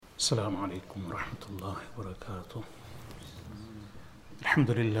السلام عليكم ورحمة الله وبركاته.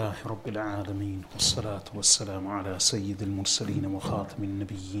 الحمد لله رب العالمين، والصلاة والسلام على سيد المرسلين وخاتم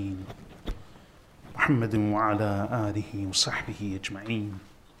النبيين محمد وعلى آله وصحبه أجمعين.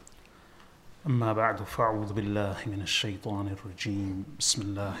 أما بعد، فأعوذ بالله من الشيطان الرجيم. بسم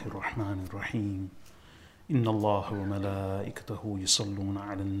الله الرحمن الرحيم. إن الله وملائكته يصلون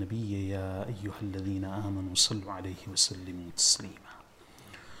على النبي يا أيها الذين آمنوا صلوا عليه وسلموا تسليما.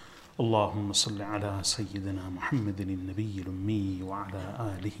 اللهم صل على سيدنا محمد النبي الأمي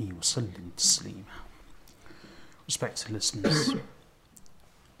وعلى آله وسلم تسليما. Respected listeners,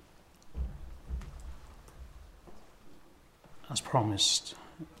 as promised,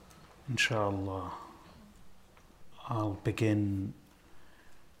 inshallah, I'll begin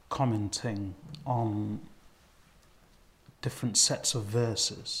commenting on different sets of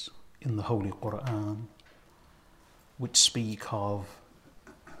verses in the Holy Quran which speak of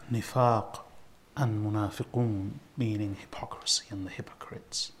nifaq and munafiqun, meaning hypocrisy and the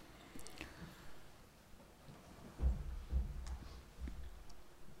hypocrites.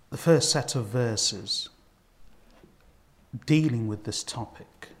 The first set of verses dealing with this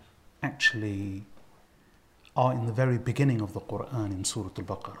topic actually are in the very beginning of the Quran in Surah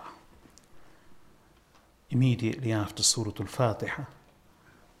Al-Baqarah. Immediately after Surah Al-Fatiha,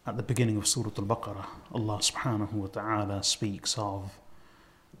 at the beginning of Surah Al-Baqarah, Allah subhanahu wa ta'ala speaks of,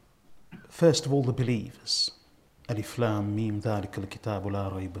 first of all, the believers. Alif Lam Mim ذلك الكتاب لا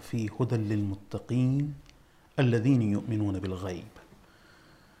ريب فيه هدى للمتقين الذين يؤمنون بالغيب.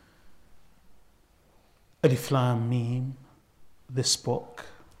 Alif Lam Mim, this book,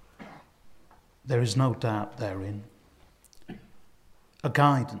 there is no doubt therein, a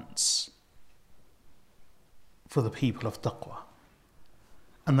guidance for the people of taqwa.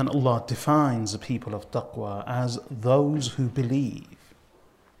 And then Allah defines the people of taqwa as those who believe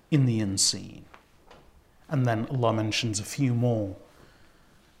in the unseen. And then Allah mentions a few more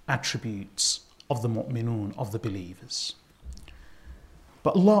attributes of the mu'minun, of the believers.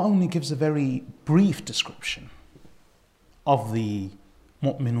 But Allah only gives a very brief description of the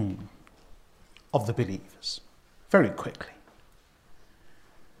mu'minun, of the believers, very quickly.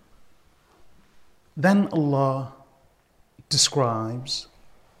 Then Allah describes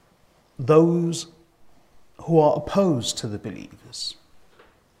those who are opposed to the believers.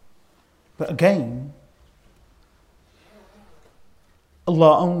 But again,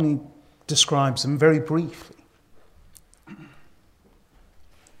 Allah only describes them very briefly.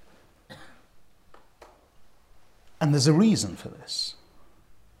 And there's a reason for this.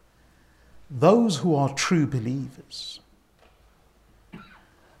 Those who are true believers,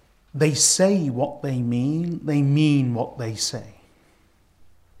 they say what they mean what they say.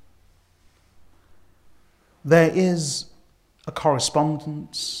 There is a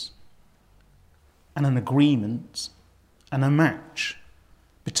correspondence and an agreement and a match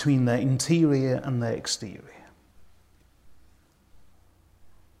between their interior and their exterior.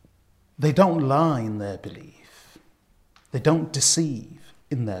 They don't lie in their belief. They don't deceive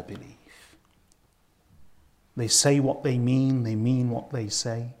in their belief. They say what they mean what they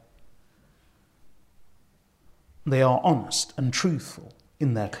say. They are honest and truthful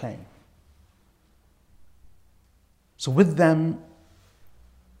in their claim. So with them,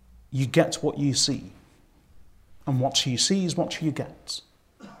 you get what you see. And what you see is what you get.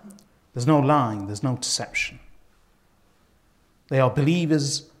 There's no lying, there's no deception. They are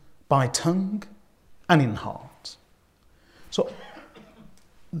believers by tongue and in heart. So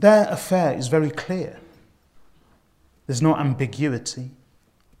their affair is very clear. There's no ambiguity.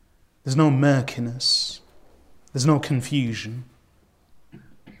 There's no murkiness. There's no confusion.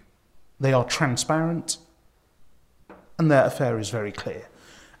 They are transparent, and their affair is very clear.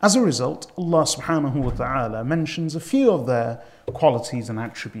 As a result, Allah subhanahu wa ta'ala mentions a few of their qualities and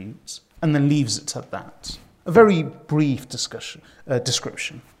attributes and then leaves it at that. A very brief description.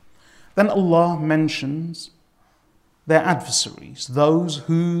 Then Allah mentions their adversaries, those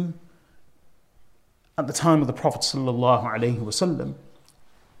who, at the time of the Prophet sallallahu alaihi wasallam,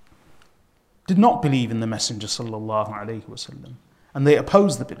 did not believe in the Messenger sallallahu alaihi wasallam, and they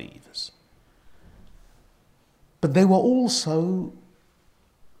opposed the believers. But they were also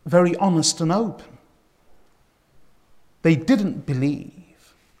very honest and open. They didn't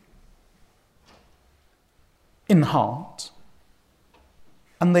believe in heart,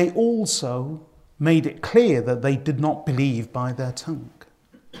 and they also made it clear that they did not believe by their tongue.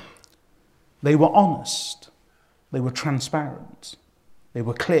 They were honest, they were transparent, they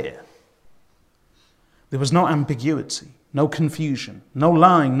were clear. There was no ambiguity, no confusion, no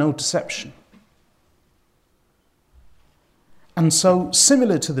lying, no deception. And so,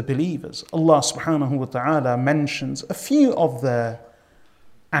 similar to the believers, Allah subhanahu wa ta'ala mentions a few of their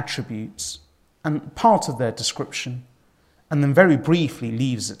attributes and part of their description, and then very briefly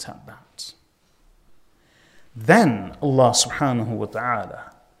leaves it at that. Then Allah subhanahu wa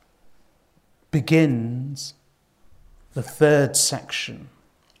ta'ala begins the third section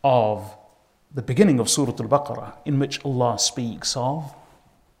of the beginning of Surah Al-Baqarah, in which Allah speaks of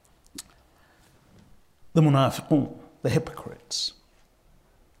the munafiqun, the hypocrites.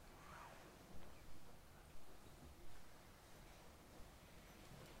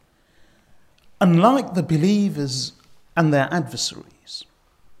 Unlike the believers and their adversaries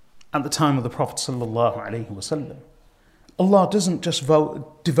at the time of the Prophet ﷺ, Allah doesn't just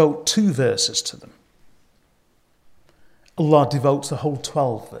devote 2 verses to them. Allah devotes the whole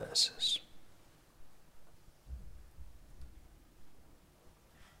 12 verses.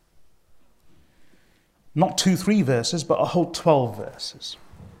 Not 2-3 verses, but a whole 12 verses.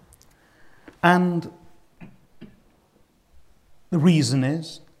 And the reason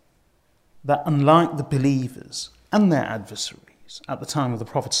is that unlike the believers and their adversaries at the time of the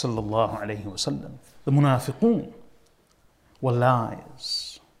Prophet ﷺ, the munafiqun were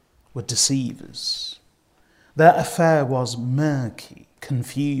liars, were deceivers. Their affair was murky,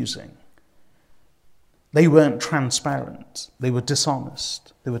 confusing. They weren't transparent, they were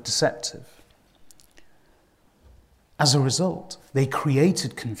dishonest, they were deceptive. As a result, they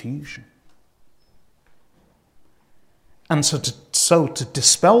created confusion. And so to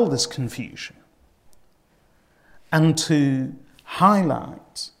dispel this confusion and to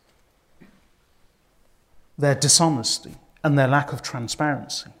highlight their dishonesty and their lack of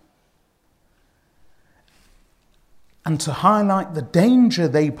transparency, and to highlight the danger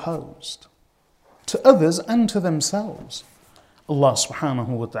they posed to others and to themselves, Allah subhanahu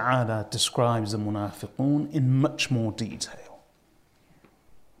wa ta'ala describes the munafiqun in much more detail.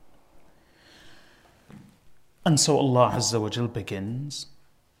 And so Allah Azza wa Jal begins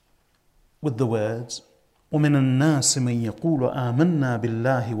with the words, وَمِنَ النَّاسِ مَن يَقُولُ آمَنَّا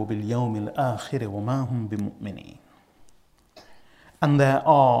بِاللَّهِ وَبِالْيَوْمِ الْآخِرِ وَمَا هُمْ بِمُؤْمِنِينَ. And there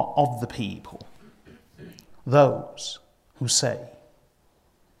are of the people those who say,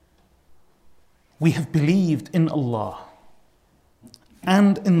 we have believed in Allah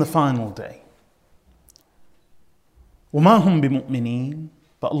and in the final day. وَمَا هُمْ بِمُؤْمِنِينَ.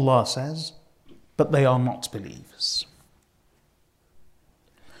 But Allah says, but they are not believers.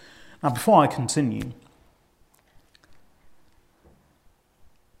 Now, before I continue,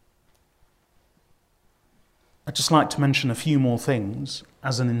 I'd just like to mention a few more things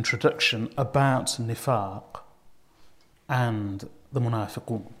as an introduction about nifaq and the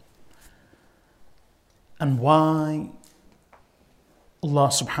munafiqun, and why Allah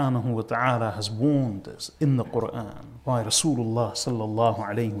subhanahu wa ta'ala has warned us in the Quran, why Rasulullah sallallahu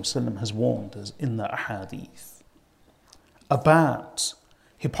alayhi wa sallam has warned us in the ahadith about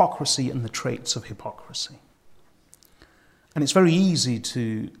hypocrisy and the traits of hypocrisy. And it's very easy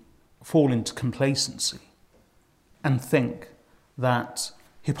to fall into complacency and think that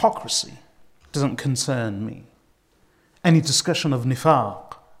hypocrisy doesn't concern me. Any discussion of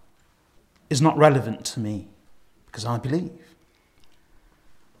nifaq is not relevant to me because I believe.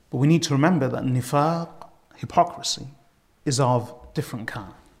 But we need to remember that nifaq, hypocrisy, is of different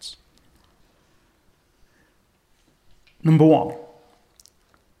kinds. Number one,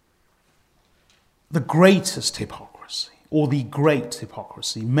 the greatest hypocrisy, or the great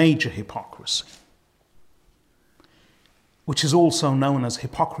hypocrisy, major hypocrisy, which is also known as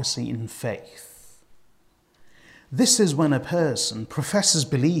hypocrisy in faith. This is when a person professes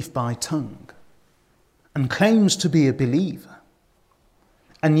belief by tongue and claims to be a believer,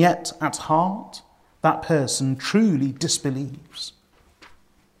 and yet at heart that person truly disbelieves,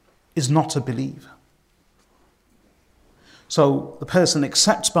 is not a believer. So the person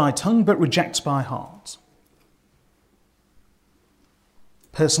accepts by tongue but rejects by heart.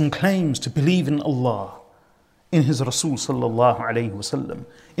 Person claims to believe in Allah, in his Rasul sallallahu alayhi wasallam,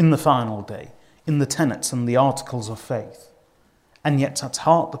 in the final day, in the tenets and the articles of faith, and yet at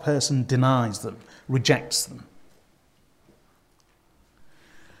heart the person denies them, rejects them.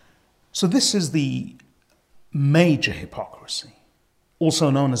 So this is the major hypocrisy, also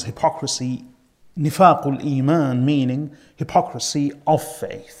known as hypocrisy, nifaqul iman, meaning hypocrisy of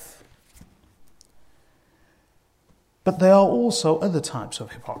faith. But there are also other types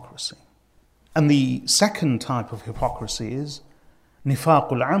of hypocrisy. And the second type of hypocrisy is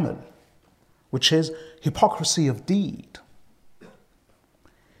nifaqul amal, which is hypocrisy of deed.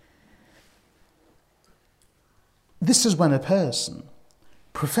 This is when a person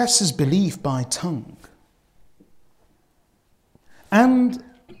professes belief by tongue, and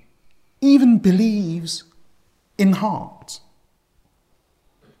even believes in heart.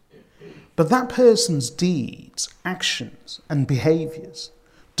 But that person's deeds, actions, and behaviors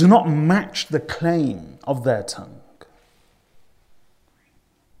do not match the claim of their tongue.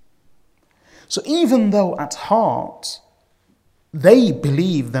 So even though at heart they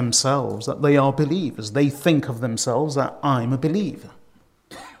believe themselves that they are believers, they think of themselves that I'm a believer.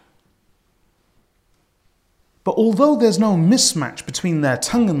 But although there's no mismatch between their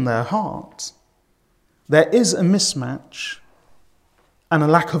tongue and their heart, there is a mismatch and a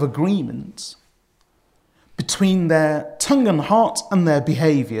lack of agreement between their tongue and heart and their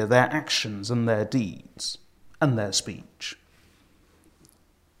behavior, their actions and their deeds and their speech.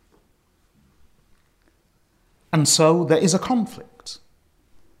 And so there is a conflict.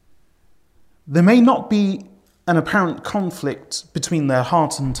 There may not be an apparent conflict between their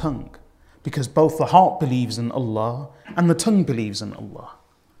heart and tongue, because both the heart believes in Allah and the tongue believes in Allah.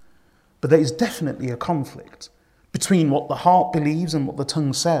 But there is definitely a conflict between what the heart believes and what the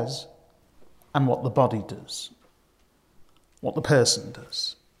tongue says, and what the body does, what the person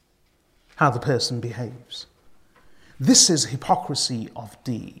does, how the person behaves. This is hypocrisy of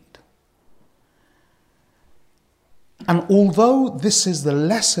deed. And although this is the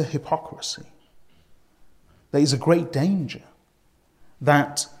lesser hypocrisy, there is a great danger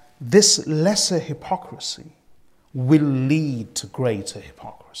that this lesser hypocrisy will lead to greater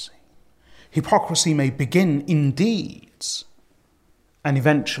hypocrisy. Hypocrisy may begin in deeds and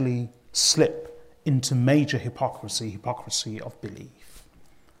eventually slip into major hypocrisy, hypocrisy of belief.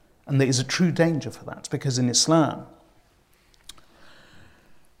 And there is a true danger for that, because in Islam,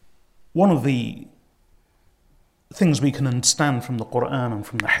 one of the things we can understand from the Quran and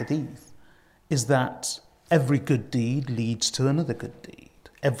from the Hadith is that every good deed leads to another good deed.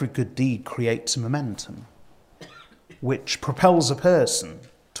 Every good deed creates momentum, which propels a person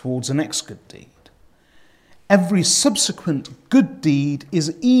towards the next good deed. Every subsequent good deed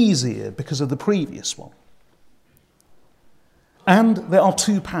is easier because of the previous one. And there are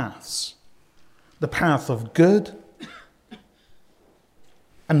two paths: the path of good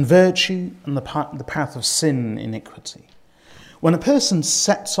and virtue, and the path of sin and iniquity. When a person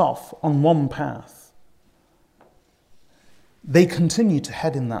sets off on one path, they continue to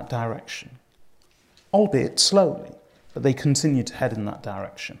head in that direction, albeit slowly, but they continue to head in that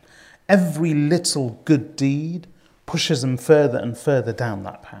direction. Every little good deed pushes them further and further down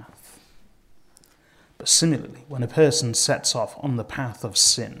that path. But similarly, when a person sets off on the path of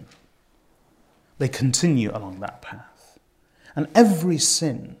sin, they continue along that path. And every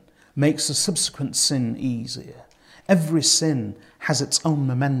sin makes a subsequent sin easier. Every sin has its own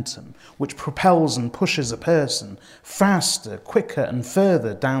momentum, which propels and pushes a person faster, quicker, and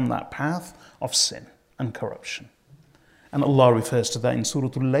further down that path of sin and corruption. And Allah refers to that in Surah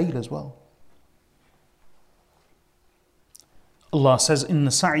Al-Layl as well. Allah says,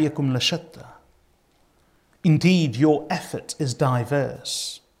 "Inna sa'yakum lashatta." Indeed, your effort is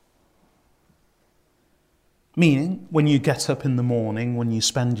diverse. Meaning, when you get up in the morning, when you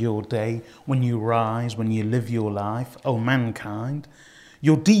spend your day, when you rise, when you live your life, O mankind,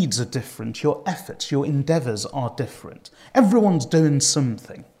 your deeds are different, your efforts, your endeavours are different. Everyone's doing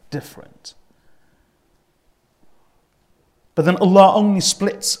something different. But then Allah only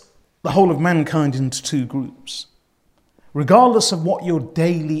splits the whole of mankind into two groups. Regardless of what your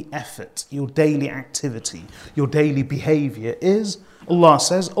daily effort, your daily activity, your daily behaviour is, Allah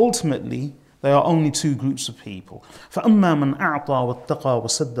says, ultimately, there are only two groups of people. فَأَمَّا مَنْ أَعْطَى وَاتَّقَى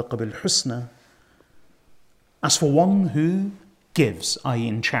وَصَدَّقَ بِالْحُسْنَى. As for one who gives, i.e.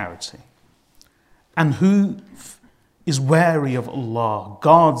 in charity, and who is wary of Allah,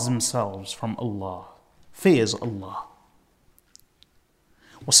 guards themselves from Allah, fears Allah.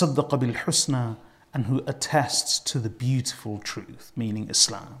 وَصَدَّقَ بِالْحُسْنَى, and who attests to the beautiful truth, meaning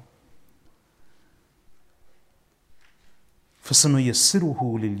Islam. فَسَنُيَسِّرُهُ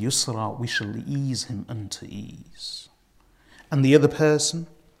لِلْيُسْرَى, we shall ease him unto ease. And the other person,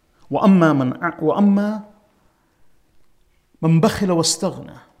 وَأَمَّا مَنْ بَخِلَ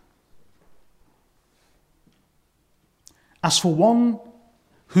وَاسْتَغْنَى. As for one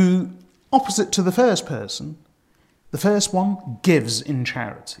who, opposite to the first person, the first one gives in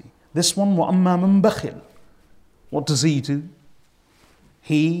charity. This one, وَأَمَّا مَنْ بَخِلَ. What does he do?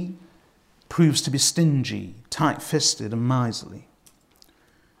 He proves to be stingy, tight-fisted and miserly.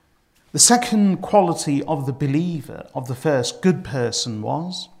 The second quality of the believer, of the first good person,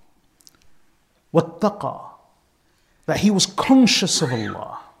 was وَاتَّقَى, that he was conscious of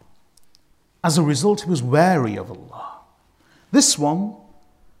Allah. As a result, he was wary of Allah. This one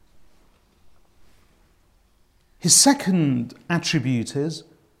His second attribute is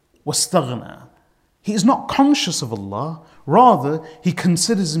wastaghna. He is not conscious of Allah, rather he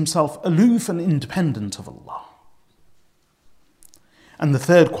considers himself aloof and independent of Allah. And the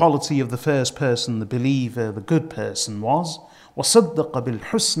third quality of the first person, the believer, the good person, was وَصَدَّقَ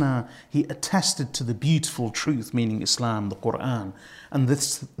بِالْحُسْنَى. He attested to the beautiful truth, meaning Islam, the Quran. And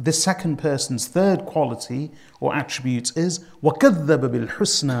this second person's third quality or attribute is وَكَذَّبَ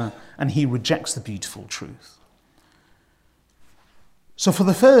بِالْحُسْنَى, and he rejects the beautiful truth. So for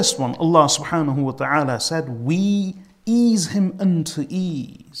the first one, Allah subhanahu wa ta'ala said, we ease him unto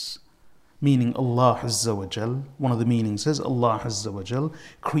ease. Meaning Allah Azza wa Jal, one of the meanings is Allah Azza wa Jal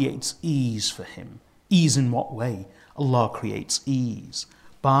creates ease for him. Ease in what way? Allah creates ease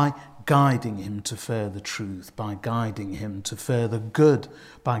by guiding him to further truth, by guiding him to further good,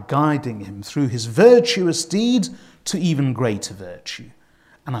 by guiding him through his virtuous deeds to even greater virtue.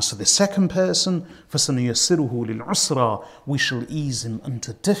 And as for the second person, فَسَنُيَسِّرُهُ لِلْعُسْرَى, we shall ease him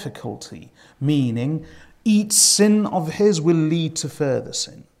unto difficulty, meaning each sin of his will lead to further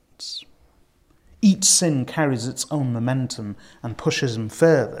sins. Each sin carries its own momentum and pushes him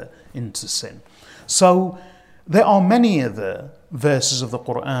further into sin. So there are many other verses of the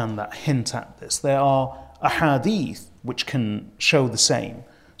Quran that hint at this. There are ahadith which can show the same.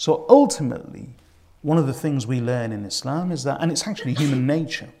 So ultimately, one of the things we learn in Islam is that, and it's actually human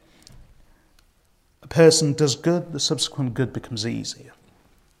nature, a person does good, the subsequent good becomes easier.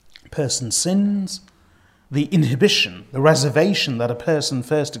 A person sins, the inhibition, the reservation that a person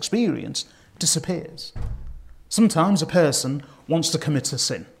first experienced disappears. Sometimes a person wants to commit a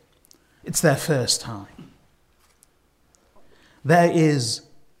sin. It's their first time. There is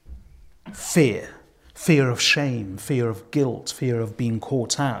fear of shame, fear of guilt, fear of being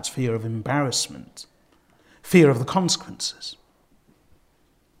caught out, fear of embarrassment, fear of the consequences.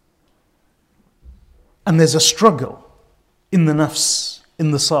 And there's a struggle in the nafs,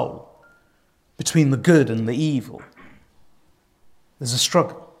 in the soul, between the good and the evil. There's a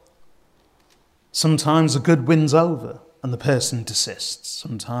struggle. Sometimes the good wins over and the person desists.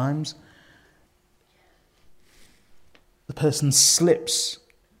 Sometimes the person slips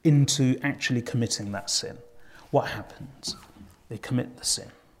into actually committing that sin. What happens? They commit the sin.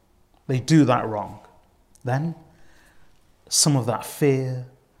 They do that wrong. Then some of that fear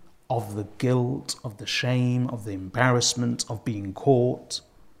of the guilt, of the shame, of the embarrassment, of being caught,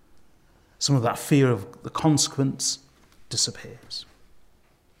 some of that fear of the consequence disappears.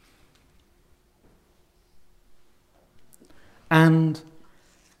 And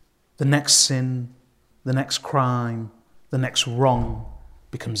the next sin, the next crime, the next wrong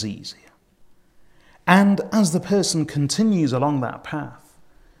becomes easier. And as the person continues along that path,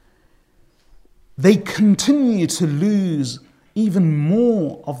 they continue to lose even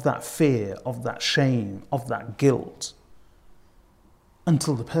more of that fear, of that shame, of that guilt,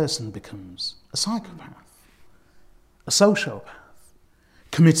 until the person becomes a psychopath, a sociopath,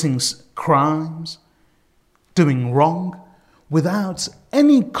 committing crimes, doing wrong, without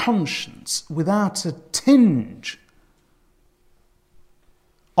any conscience, without a tinge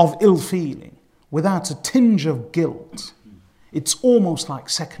of ill feeling, without a tinge of guilt. It's almost like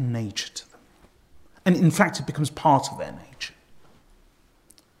second nature to them. And in fact, it becomes part of their nature.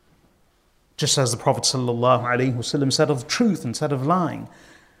 Just as the Prophet ﷺ said of truth instead of lying,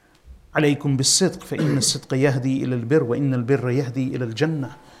 عليكم بالصدق فإن الصدق يهدي إلى البر وإن البر يهدي إلى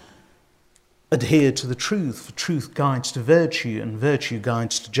الجنة. Adhere to the truth, for truth guides to virtue, and virtue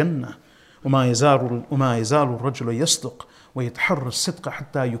guides to Jannah. وما يزال الرجل يصدق ويتحرى الصدق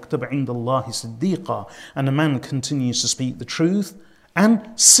حتى يكتب عند الله صديقا. And a man continues to speak the truth and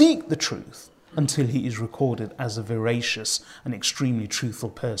seek the truth until he is recorded as a veracious and extremely truthful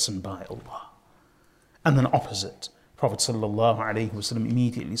person by Allah. And then opposite, Prophet ﷺ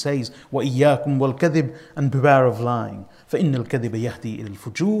immediately says, وَإِيَّاكُمْ وَالْكَذِبِ, and beware of lying. فَإِنَّ الْكَذِبَ يَهْدِي إِلَى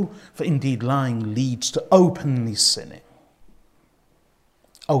الْفُجُورِ, for indeed lying leads to openly sinning.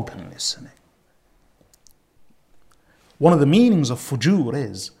 Openly sinning. One of the meanings of fujur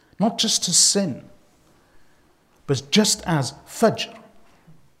is not just to sin, but just as fajr,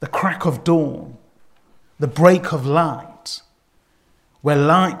 the crack of dawn, the break of light, where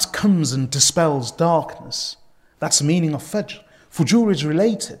light comes and dispels darkness. That's the meaning of fajr. Fujur is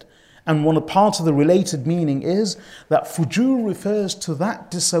related. And part of the related meaning is that fujur refers to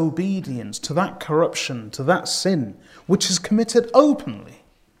that disobedience, to that corruption, to that sin, which is committed openly,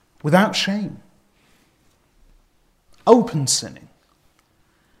 without shame. Open sinning.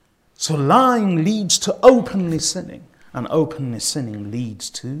 So lying leads to openly sinning, and openly sinning leads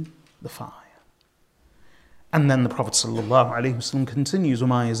to the fire. And then the Prophet ﷺ continues,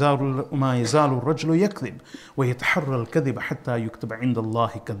 وَمَا يَزَالُ الرَّجُلُ يَكْذِبُ وَيَتَحَرَّى الْكَذِبَ حَتَّى يُكْتَبَ عِنْدَ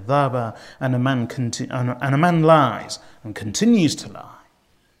اللَّهِ كَذَّابًا. And a man lies and continues to lie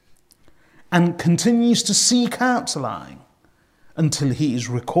and continues to seek out lying until he is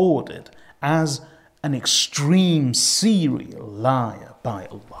recorded as an extreme serial liar by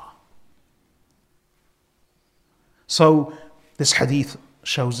Allah. So this hadith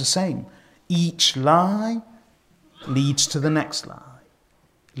shows the same. Each lie leads to the next lie.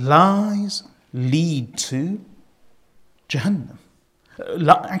 Lies lead to Jahannam.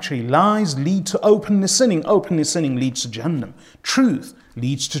 Actually, lies lead to openly sinning. Openly sinning leads to Jahannam. Truth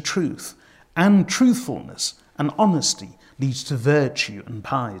leads to truth. And truthfulness and honesty leads to virtue and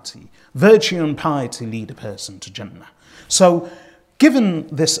piety. Virtue and piety lead a person to Jannah. So, given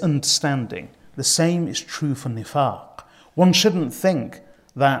this understanding, the same is true for nifaq. One shouldn't think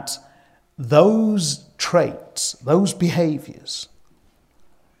that those traits, those behaviors,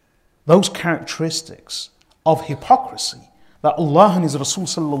 those characteristics of hypocrisy that Allah and His Rasul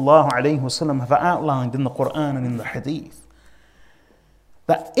sallallahu alayhi wasallam have outlined in the Quran and in the Hadith,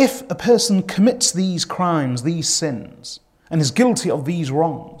 that if a person commits these crimes, these sins, and is guilty of these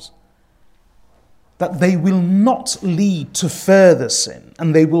wrongs, that they will not lead to further sin,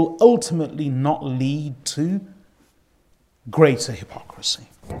 and they will ultimately not lead to greater hypocrisy.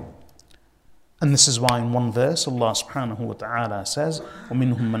 And this is why in one verse Allah subhanahu wa ta'ala says,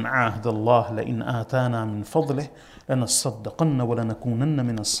 وَمِنْهُمْ مَنْ عَاهَدَ اللَّهَ لَإِنْ آتَانَا مِنْ فَضْلِهِ لَنَصَّدَّقَنَّ وَلَنَكُونَنَّ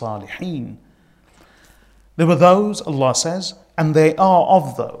مِنَ الصَّالِحِينَ. There were those, Allah says, and there are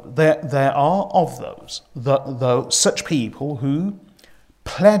of those, such people who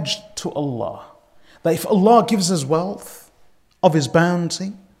pledged to Allah that if Allah gives us wealth of His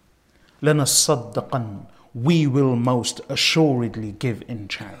bounty, لَنَصَّدَّقَنَّ, we will most assuredly give in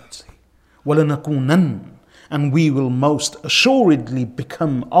charity. وَلَنَكُونَنَّ, and we will most assuredly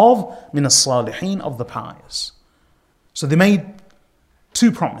become of مِنَ الصَّالِحِينَ, of the pious. So they made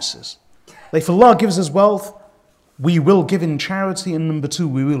two promises. If Allah gives us wealth, we will give in charity, and number two,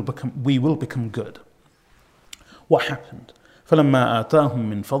 we will become good. What happened? فَلَمَّا آتَاهُم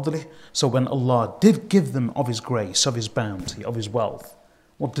مِّن فَضْلِهِ, so when Allah did give them of His grace, of His bounty, of His wealth,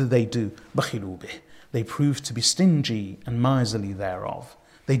 what did they do? بَخِلُوا بِهِ, they proved to be stingy and miserly thereof.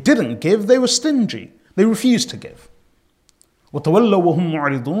 They didn't give, they were stingy. They refused to give. وَتَوَلَّوْا وَهُمْ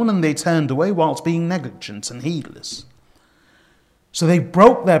مُعْرِضُونَ, and they turned away whilst being negligent and heedless. So they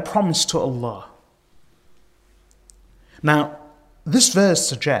broke their promise to Allah. Now, this verse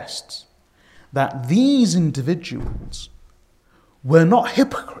suggests that these individuals were not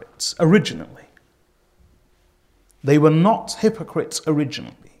hypocrites originally. They were not hypocrites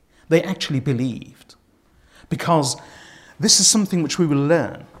originally. They actually believed. Because this is something which we will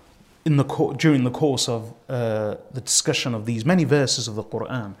learn during the course of the discussion of these many verses of the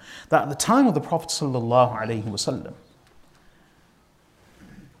Quran, that at the time of the Prophet ﷺ,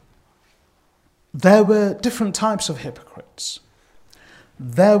 there were different types of hypocrites.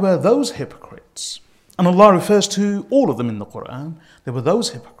 There were those hypocrites, and Allah refers to all of them in the Quran. There were those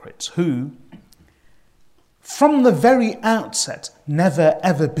hypocrites who, from the very outset, never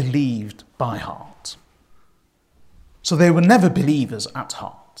ever believed by heart. So they were never believers at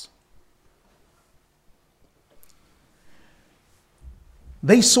heart.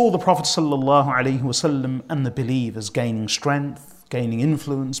 They saw the Prophet ﷺ and the believers gaining strength, gaining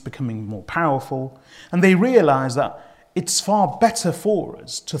influence, becoming more powerful, and they realized that it's far better for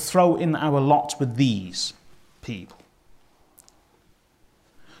us to throw in our lot with these people.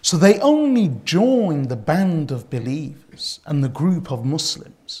 So they only joined the band of believers and the group of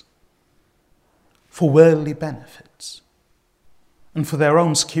Muslims for worldly benefits and for their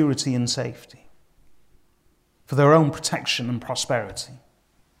own security and safety, for their own protection and prosperity.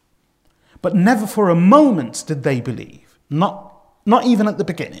 But never for a moment did they believe, not even at the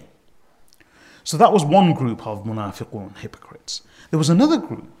beginning. So that was one group of munafiqun, hypocrites. There was another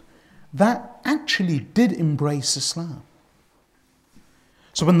group that actually did embrace Islam.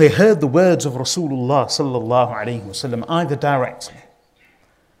 So when they heard the words of Rasulullah sallallahu alaihi wasallam, either directly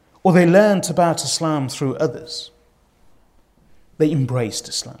or they learned about Islam through others, they embraced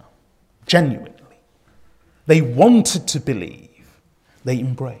Islam genuinely. They wanted to believe. They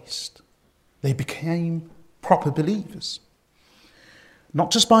embraced. They became proper believers. Not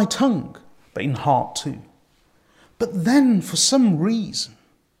just by tongue, but in heart too. But then, for some reason,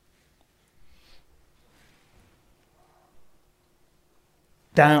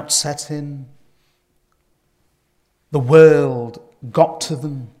 doubt set in. The world got to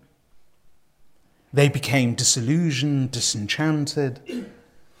them. They became disillusioned, disenchanted,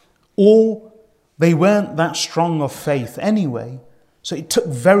 or They weren't that strong of faith anyway, so it took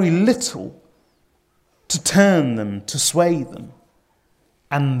very little to turn them, to sway them.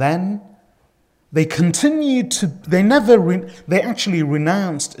 And then they continued to, they actually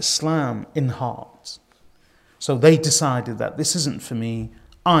renounced Islam in heart. So they decided that this isn't for me,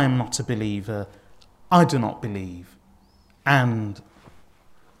 I am not a believer, I do not believe. And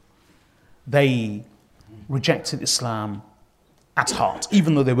they rejected Islam at heart,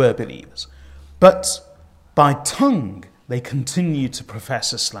 even though they were believers. But by tongue, they continued to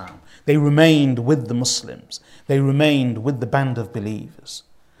profess Islam. They remained with the Muslims. They remained with the band of believers.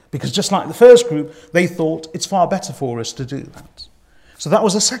 Because just like the first group, they thought it's far better for us to do that. So that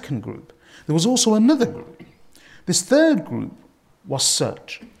was a second group. There was also another group. This third group was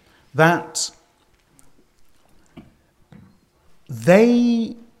such that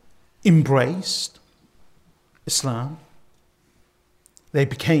they embraced Islam. They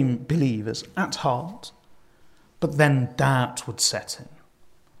became believers at heart, but then doubt would set in.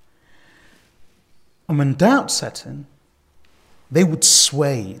 And when doubt set in, they would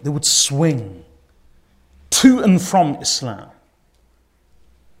sway, they would swing to and from Islam.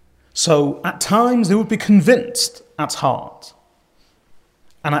 So at times they would be convinced at heart,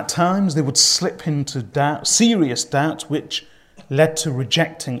 and at times they would slip into doubt, serious doubt, which led to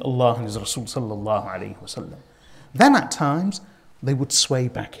rejecting Allah and His Rasul sallallahu alaihi wasallam. Then at times they would sway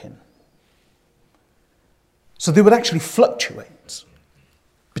back in. So they would actually fluctuate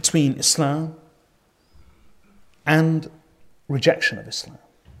between Islam and rejection of Islam.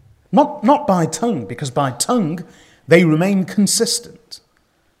 Not by tongue, because by tongue they remain consistent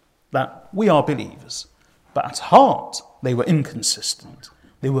that we are believers. But at heart they were inconsistent.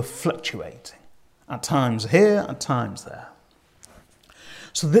 They were fluctuating. At times here, at times there.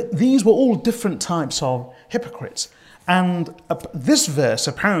 So these were all different types of hypocrites. And this verse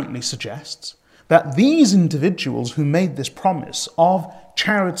apparently suggests that these individuals who made this promise of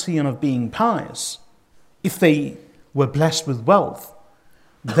charity and of being pious, if they were blessed with wealth,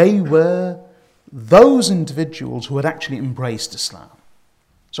 they were those individuals who had actually embraced Islam.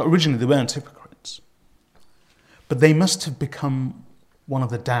 So originally they weren't hypocrites, but they must have become one of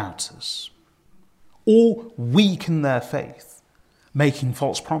the doubters, or weak in their faith, making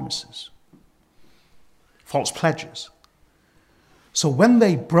false promises, false pledges. So when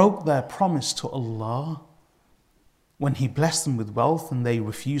they broke their promise to Allah, when He blessed them with wealth and they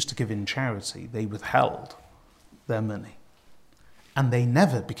refused to give in charity, they withheld their money. And they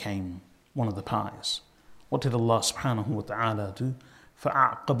never became one of the pious. What did Allah subhanahu wa ta'ala do?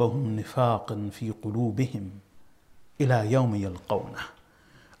 فَأَعْقَبَهُمْ نِفَاقًا فِي قُلُوبِهِمْ إِلَى يَوْمِ يَلْقَوْنَهُ.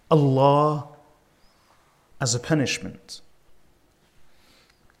 Allah, as a punishment,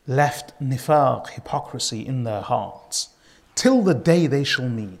 left nifaq, hypocrisy, in their hearts till the day they shall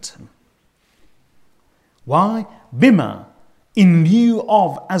meet Him. Why? Bima, in lieu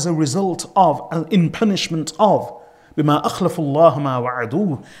of, as a result of, in punishment of, bima أخلفوا الله ما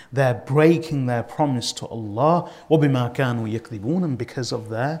وعدوه, they're breaking their promise to Allah, وبما كانوا يكذبون, and because of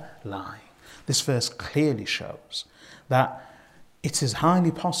their lying. This verse clearly shows that it is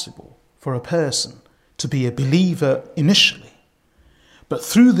highly possible for a person to be a believer initially, but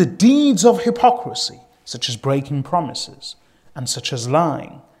through the deeds of hypocrisy, such as breaking promises and such as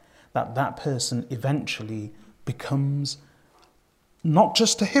lying, that person eventually becomes not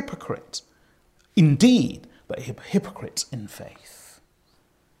just a hypocrite, indeed, but a hypocrite in faith.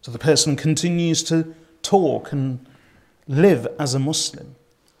 So the person continues to talk and live as a Muslim,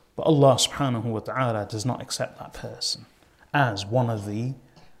 but Allah subhanahu wa ta'ala does not accept that person as one of the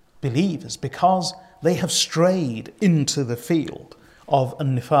believers, because they have strayed into the field of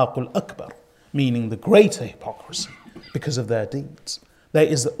an-nifaq al-akbar, meaning the greater hypocrisy, because of their deeds. There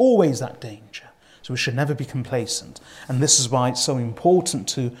is always that danger. So we should never be complacent. And this is why it's so important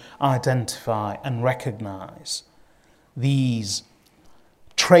to identify and recognize these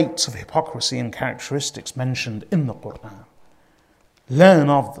traits of hypocrisy and characteristics mentioned in the Quran. Learn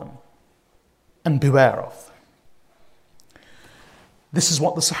of them and beware of them. This is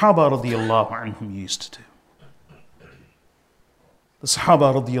what the Sahaba radiyallahu anhum used to do. The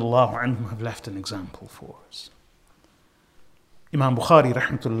Sahaba radiyallahu anhum have left an example for us. Imam Bukhari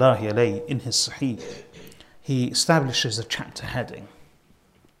rahmatullahi alayhi, in his Sahih, he establishes a chapter heading,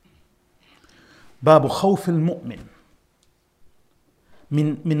 باب خوف المؤمن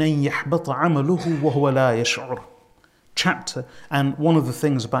من أن يحبط عمله وهو لا يشعر. Chapter, and one of the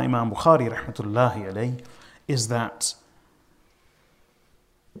things about Imam Bukhari rahmatullahi alayhi is that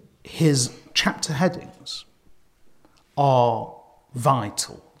his chapter headings are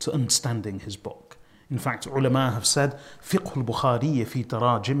vital to understanding his book. In fact, ulama have said, fiqh al-Bukhari fi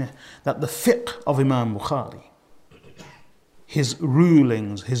tarajimih, that the fiqh of Imam Bukhari, his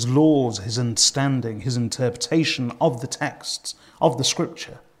rulings, his laws, his understanding, his interpretation of the texts, of the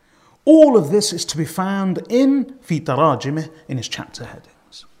scripture, all of this is to be found in fi tarajimih, in his chapter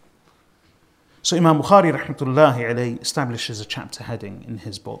headings. So Imam Bukhari rahmatullahi alayhi establishes a chapter heading in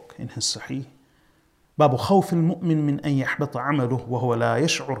his book, in his Sahih. باب خوف المؤمن من أن يحبط عمله وهو لا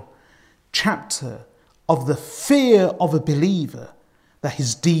يشعر. Chapter of the fear of a believer that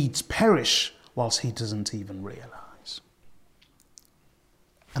his deeds perish whilst he doesn't even realize.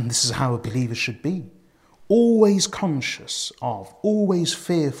 And this is how a believer should be. Always conscious of, always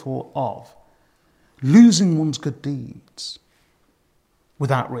fearful of losing one's good deeds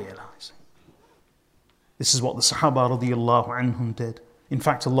without realizing. This is what the Sahaba radiyallahu anhum did. In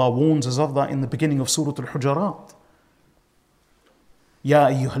fact, Allah warns us of that in the beginning of Surah Al-Hujurat. يا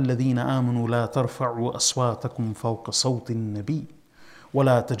أيها الذين آمنوا لا ترفعوا أصواتكم فوق صوت النبي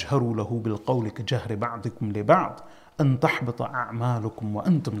ولا تجهروا له بالقول كجهر بعضكم لبعض أن تحبط أعمالكم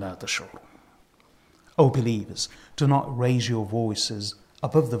وأنتم لا تشعرون. O believers, do not raise your voices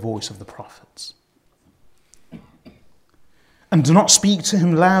above the voice of the prophets. And do not speak to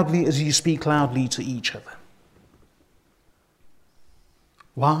him loudly as you speak loudly to each other.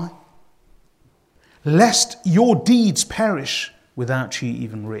 Why? Lest your deeds perish without you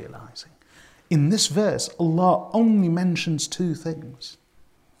even realizing. In this verse, Allah only mentions two things.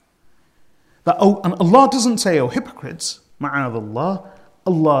 And Allah doesn't say, "Oh hypocrites," ma'adallah.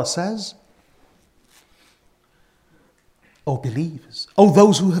 Allah says, "O believers, O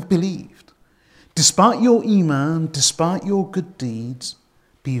those who have believed, despite your iman, despite your good deeds,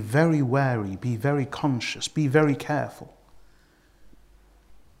 be very wary, be very conscious, be very careful.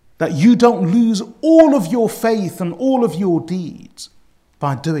 That you don't lose all of your faith and all of your deeds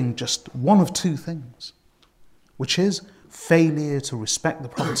by doing just one of two things, which is failure to respect the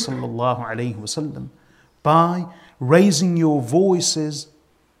Prophet ﷺ by raising your voices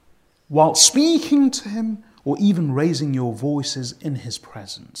while speaking to him, or even raising your voices in his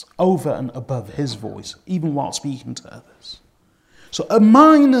presence, over and above his voice, even while speaking to others." So a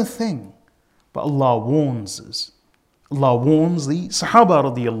minor thing, but Allah warns us. Allah warns the Sahaba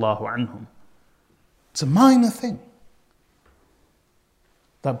radiyallahu anhum. It's a minor thing.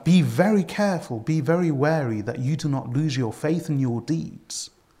 That be very careful, be very wary that you do not lose your faith in your deeds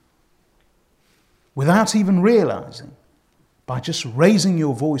without even realizing, by just raising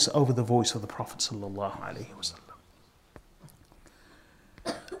your voice over the voice of the Prophet sallallahu alaihi wasallam.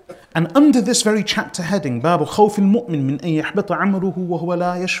 And under this very chapter heading, باب خوف المؤمن من أن يحبط عمله وهو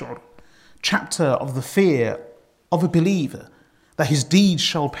لا يشعر, chapter of the fear of a believer that his deeds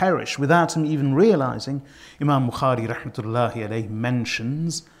shall perish without him even realizing, Imam Bukhari rahmatullahi alayhi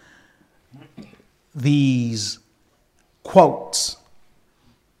mentions these quotes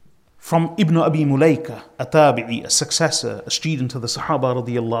from Ibn Abi Mulaika, a tabi'i, a successor, a student of the Sahaba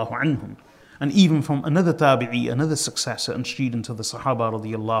radiyallahu anhum, and even from another tabi'i, another successor and student of the Sahaba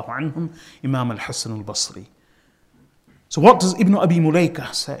radiyallahu anhum, Imam al-Hasan al-Basri. So what does Ibn Abi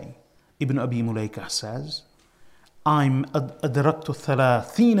Mulaika say? Ibn Abi Mulaika says, I'm أدركت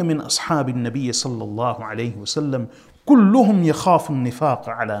 30 من أصحاب النبي صلى الله عليه وسلم كلهم يخاف النفاق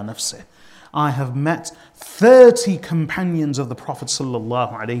على نفسه. I have met 30 companions of the Prophet صلى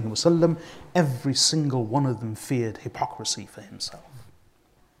الله عليه وسلم. Every single one of them feared hypocrisy for himself.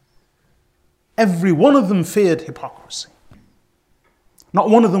 Every one of them feared hypocrisy.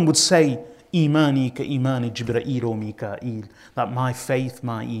 Not one of them would say, Imani ka imani Jibreel or Mikael, that my faith,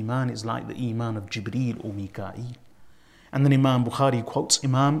 my iman is like the iman of Jibreel or Mikael. And then Imam Bukhari quotes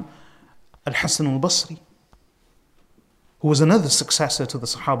Imam al-Hasan al-Basri, who was another successor to the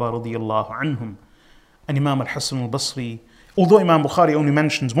Sahaba radiyallahu anhum. And Imam al-Hasan al-Basri, although Imam Bukhari only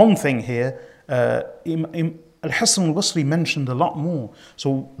mentions one thing here, al-Hasan al-Basri mentioned a lot more.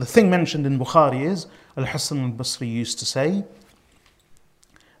 So the thing mentioned in Bukhari is, al-Hasan al-Basri used to say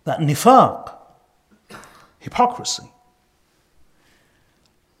that nifaq, hypocrisy,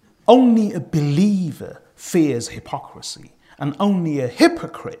 only a believer fears hypocrisy, and only a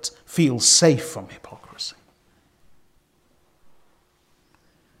hypocrite feels safe from hypocrisy.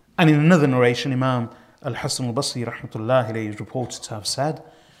 And in another narration, Imam al-Hasan al-Basri rahmatullahi alayhi is reported to have said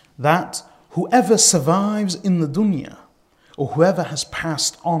that whoever survives in the dunya, or whoever has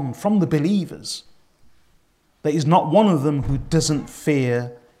passed on from the believers, there is not one of them who doesn't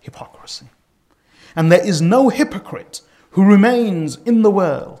fear hypocrisy. And there is no hypocrite who remains in the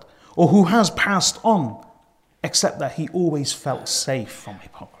world or who has passed on except that he always felt safe from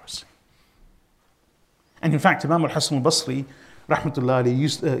hypocrisy. And in fact, Imam al-Hasan al-Basri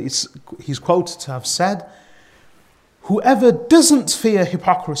rahmatullahi he's quoted to have said, whoever doesn't fear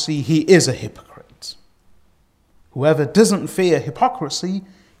hypocrisy, he is a hypocrite. Whoever doesn't fear hypocrisy,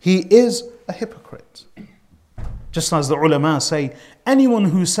 he is a hypocrite. Just as the ulama say, anyone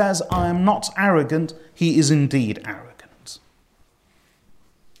who says, I am not arrogant, he is indeed arrogant.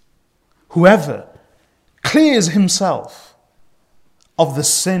 Whoever clears himself of the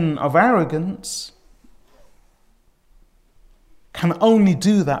sin of arrogance can only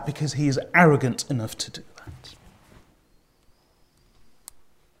do that because he is arrogant enough to do that.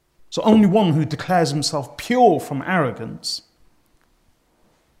 So only one who declares himself pure from arrogance,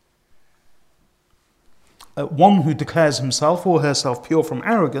 one who declares himself or herself pure from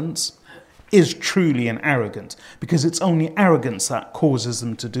arrogance is truly an arrogant, because it's only arrogance that causes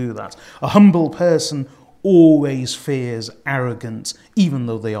them to do that. A humble person always fears arrogance, even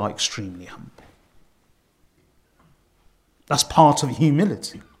though they are extremely humble. That's part of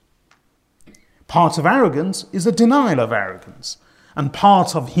humility. Part of arrogance is the denial of arrogance, and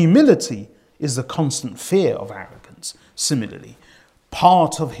part of humility is the constant fear of arrogance. Similarly,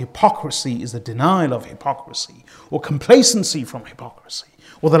 part of hypocrisy is the denial of hypocrisy, or complacency from hypocrisy,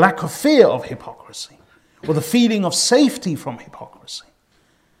 or the lack of fear of hypocrisy, or the feeling of safety from hypocrisy.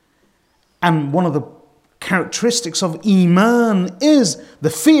 And one of the characteristics of Iman is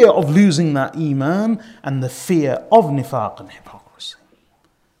the fear of losing that Iman and the fear of nifaq and hypocrisy.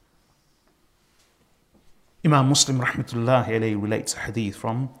 Imam Muslim rahmatullahi alayhi relates a hadith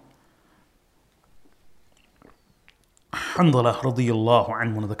from Handalah radiyallahu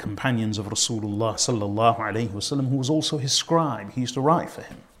anhu, one of the companions of Rasulullah sallallahu alayhi wasallam, who was also his scribe. He used to write for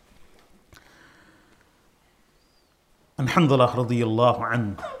him. And Handalah radiyallahu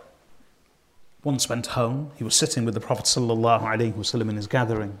anhu once went home. He was sitting with the Prophet sallallahu alayhi wasallam in his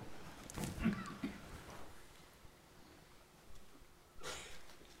gathering.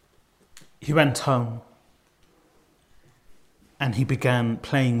 He went home and he began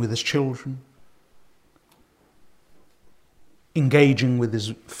playing with his children, engaging with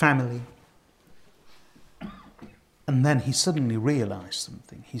his family. And then he suddenly realized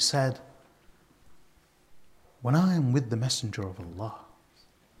something. He said, when I am with the Messenger of Allah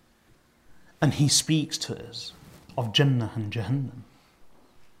and he speaks to us of Jannah and Jahannam,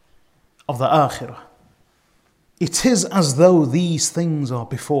 of the Akhirah, it is as though these things are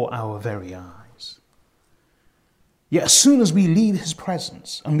before our very eyes. Yet as soon as we leave his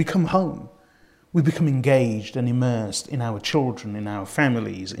presence and we come home, we become engaged and immersed in our children, in our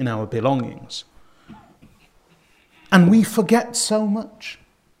families, in our belongings. And we forget so much.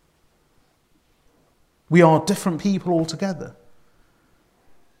 We are different people altogether.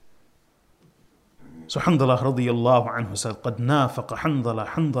 So Handalah radiyallahu anhu said, قَدْ نَافَقَ Handalah.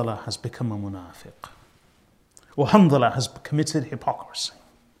 Handalah has become a munafiq. Or Handalah has committed hypocrisy.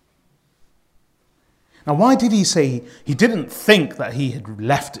 Now why did he say he didn't think that he had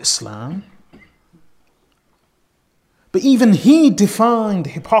left Islam? But even he defined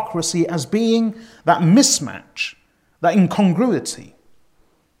hypocrisy as being that mismatch, that incongruity,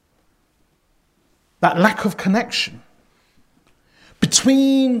 that lack of connection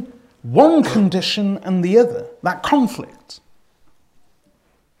between one condition and the other, that conflict,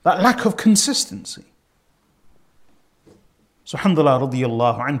 that lack of consistency. So Handalah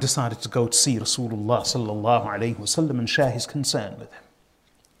radiyallahu anhu decided to go to see Rasulullah sallallahu alayhi wasallam and share his concern with him.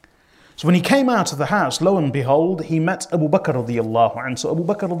 So when he came out of the house, lo and behold, he met Abu Bakr radiyallahu anhu. So Abu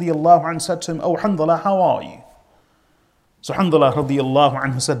Bakr radiyallahu anhu said to him, "Oh Handalah, how are you?" So Handalah radiyallahu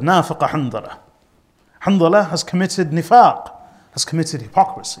anhu said, "Nafaqa Handalah." Handalah has committed nifaq, has committed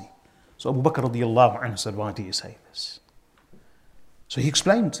hypocrisy. So Abu Bakr radiyallahu anhu said, "Why do you say this?" So he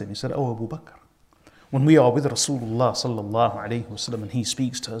explained to him, he said, "Oh Abu Bakr, when we are with Rasulullah sallallahu alayhi wasallam and he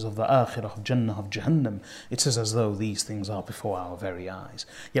speaks to us of the akhirah, of Jannah, of Jahannam, it is as though these things are before our very eyes.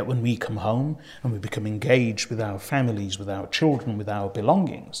 Yet when we come home and we become engaged with our families, with our children, with our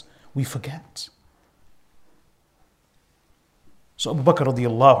belongings, we forget." So Abu Bakr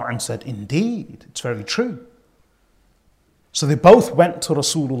radiyallahu anhu said, "Indeed, it's very true." So they both went to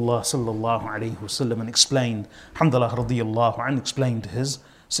Rasulullah sallallahu alayhi wasallam and explained, Handalah radiyallahu anhu explained his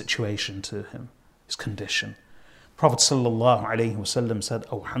situation to him, his condition. Prophet sallallahu alayhi wasallam said,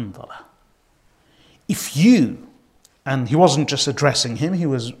 "Oh Handalah, if you," and he wasn't just addressing him, it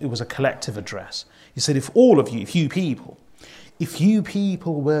was a collective address. He said, if you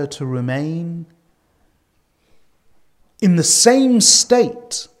people were to remain in the same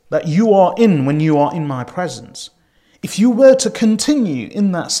state that you are in when you are in my presence, if you were to continue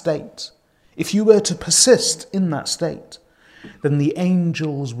in that state, if you were to persist in that state, then the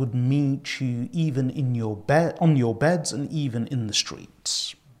angels would meet you even in your bed, on your beds, and even in the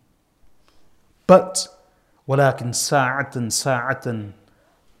streets. But ولكن ساعة ساعة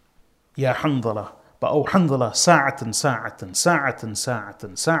يا حنظلة. But oh Hanzala, sa'atan, sa'atan, sa'atan,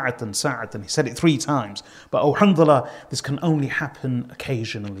 sa'atan, sa'atan, sa'atan. He said it 3 times. But oh Hanzala, this can only happen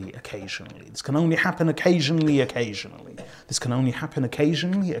occasionally, occasionally. This can only happen occasionally, occasionally. This can only happen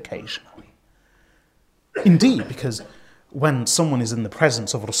occasionally, occasionally. Indeed, because when someone is in the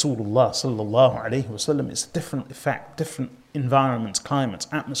presence of Rasulullah sallallahu alayhi wasallam, it's a different effect, different environments, climates,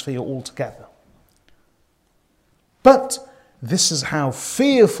 atmosphere altogether. But this is how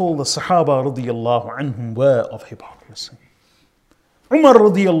fearful the Sahaba radiyallahu anhum were of hypocrisy. Umar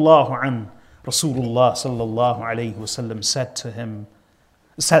radiyallahu an, Rasulullah sallallahu alayhi wasallam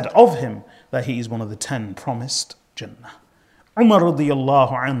said of him that he is one of the 10 promised Jannah. Umar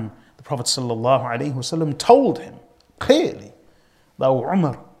radiyallahu an, the Prophet sallallahu alayhi wasallam told him clearly that, O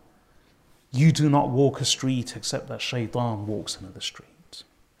Umar, you do not walk a street except that shaitan walks another street.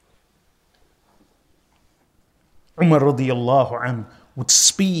 Umar radiyallahu an would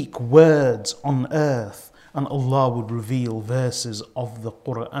speak words on earth and Allah would reveal verses of the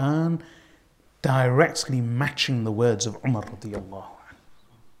Quran directly matching the words of Umar radiyallahu an.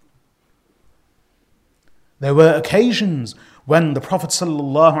 There were occasions when the Prophet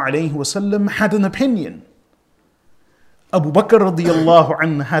sallallahu alayhi wasallam had an opinion. Abu Bakr radiyallahu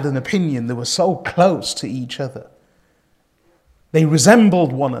an had an opinion. They were so close to each other. They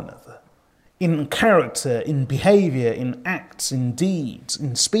resembled one another in character, in behavior, in acts, in deeds,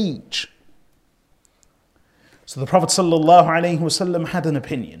 in speech. So the Prophet sallallahu alayhi wasallam had an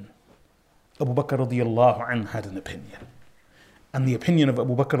opinion. Abu Bakr radiyallahu an had an opinion. And the opinion of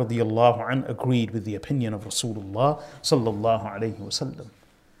Abu Bakr radiyallahu an agreed with the opinion of Rasulullah sallallahu alayhi wasallam.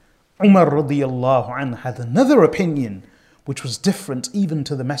 Umar radiyallahu an had another opinion which was different even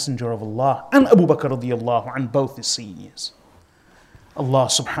to the Messenger of Allah and Abu Bakr radiyallahu an, both his seniors. Allah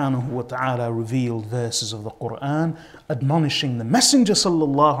subhanahu wa ta'ala revealed verses of the Quran admonishing the Messenger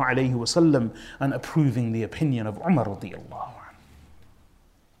sallallahu alayhi wasallam and approving the opinion of Umar radiyallahu anhu.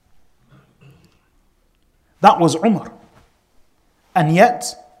 That was Umar. And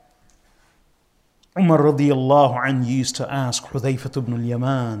yet, Umar radiyallahu anhu used to ask Hudhayfah ibn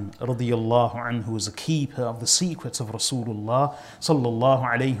al-Yaman radiyallahu anhu, who was a keeper of the secrets of Rasulullah sallallahu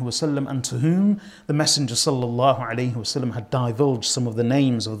alayhi wasallam, and to whom the Messenger sallallahu alayhi wasallam had divulged some of the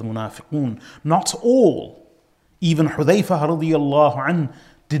names of the munafiqun. Not all, even Hudhayfah radiyallahu anhu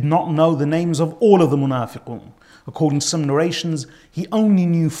did not know the names of all of the munafiqun. According to some narrations, he only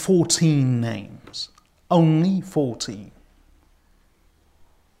knew 14 names. Only 14.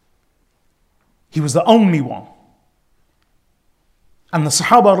 He was the only one. And the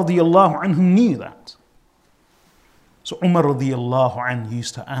Sahaba radiyallahu anhum knew that. So Umar radiyallahu anhu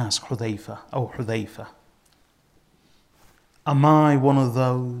used to ask Hudhayfah, "Oh Hudhayfah, am I one of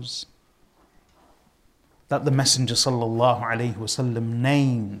those that the Messenger sallallahu alayhi wasallam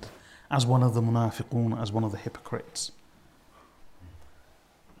named as one of the munafiqun, as one of the hypocrites?"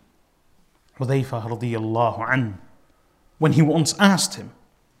 Hudhayfah radiyallahu anhu, when he once asked him,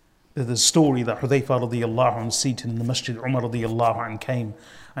 there's a story that Hudhayfah radiyallahu anhu seated in the masjid, Umar radiyallahu anhu came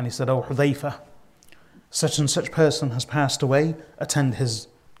and he said, "Oh Hudhayfah, such and such person has passed away, attend his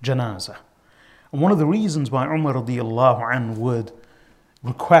janazah." And one of the reasons why Umar radiyallahu anhu would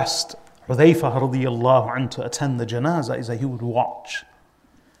request Hudhayfah radiyallahu anhu to attend the janazah is that he would watch.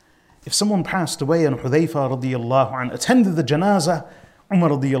 If someone passed away and Hudhayfah radiyallahu anhu attended the janazah,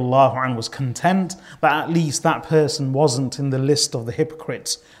 Umar radiyallahu anhu was content that at least that person wasn't in the list of the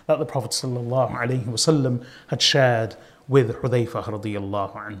hypocrites that the Prophet sallallahu alaihi wasallam had shared with Hudhayfah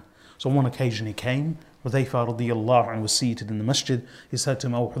radiyallahu anhu. So on one occasion he came, Hudhayfah radiyallahu anhu was seated in the masjid. He said to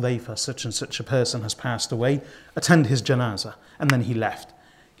him, "Oh Hudhayfah, such and such a person has passed away, attend his janazah." And then he left.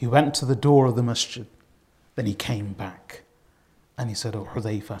 He went to the door of the masjid. Then he came back and he said, "Oh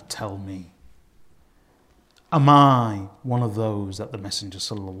Hudhayfah, tell me, am I one of those that the Messenger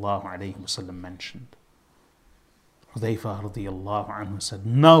sallallahu alayhi wasallam mentioned?" Hudhayfah radiyallahu anhu said,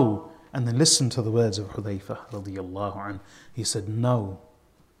 "No." And then listen to the words of Hudhayfah radiyallahu anhu. He said, "No,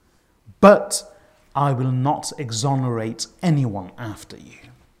 but I will not exonerate anyone after you.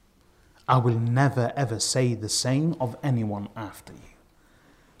 I will never ever say the same of anyone after you.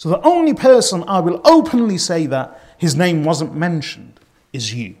 So the only person I will openly say that his name wasn't mentioned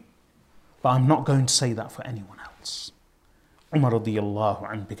is you. But I'm not going to say that for anyone else." Umar radiyallahu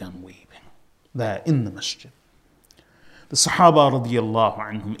anhu began weeping there in the masjid. The Sahaba radiyallahu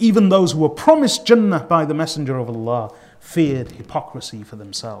anhum, even those who were promised Jannah by the Messenger of Allah, feared hypocrisy for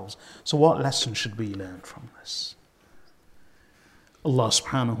themselves. So what lesson should we learn from this? Allah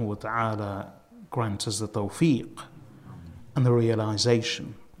subhanahu wa ta'ala grant us the tawfiq and the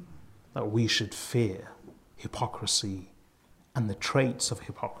realization that we should fear hypocrisy and the traits of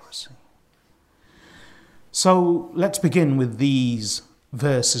hypocrisy. So let's begin with these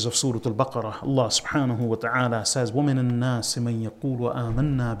verses of Surah Al-Baqarah. Allah subhanahu wa ta'ala says, وَمِنَ النَّاسِ مَنْ يَقُولُ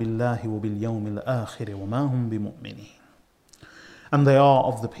آمَنَّا بِاللَّهِ وَبِالْيَوْمِ الْآخِرِ وَمَا هُمْ بِمُؤْمِنِينَ. And they are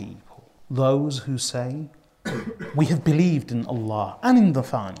of the people, those who say, we have believed in Allah and in the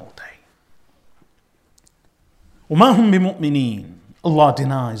final day. وَمَا هُمْ بِمُؤْمِنِينَ. Allah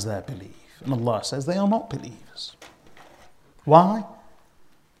denies their belief. And Allah says they are not believers. Why?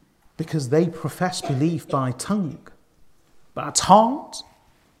 Because they profess belief by tongue, but at heart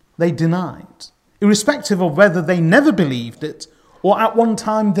they deny it, irrespective of whether they never believed it or at one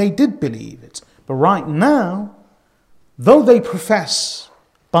time they did believe it. But right now, though they profess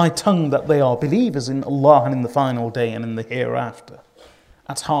by tongue that they are believers in Allah and in the final day and in the hereafter,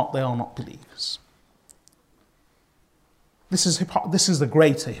 at heart they are not believers. This is the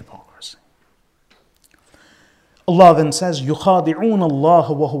greater hypocrisy. Allah then says, يُخَادِعُونَ اللَّهَ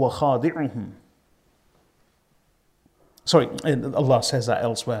وَهُوَ خَادِعُهُمْ. Sorry, Allah says that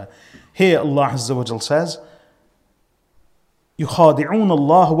elsewhere. Here Allah Azza wa Jal says, يُخَادِعُونَ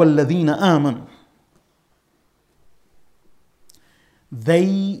اللَّهَ وَالَّذِينَ آمَنُوا.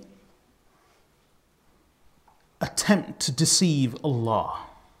 They attempt to deceive Allah.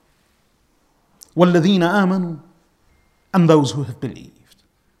 وَالَّذِينَ آمَنُوا. And those who have believed.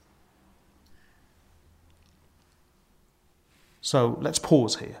 So let's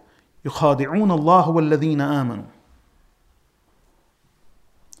pause here. يُخَادِعُونَ اللَّهَ وَالَّذِينَ آمَنُوا.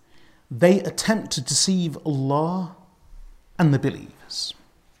 They attempt to deceive Allah and the believers.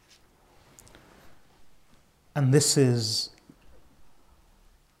 And this is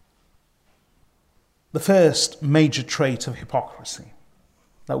the first major trait of hypocrisy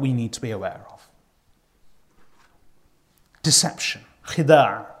that we need to be aware of. Deception,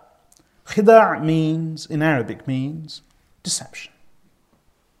 khida'. Khida' means, in Arabic, means deception.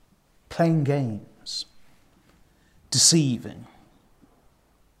 Playing games, deceiving,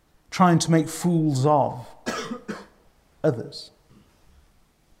 trying to make fools of others.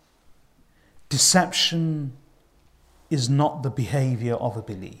 Deception is not the behavior of a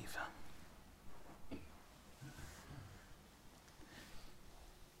believer.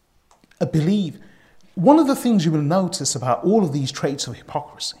 One of the things you will notice about all of these traits of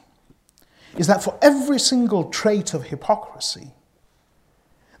hypocrisy is that for every single trait of hypocrisy,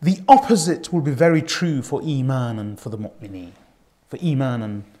 the opposite will be very true for Iman and for the mu'mineen, for Iman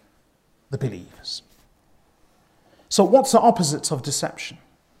and the believers. So what's the opposite of deception?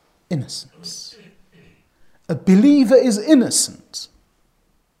 Innocence. A believer is innocent.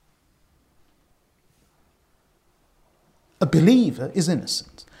 A believer is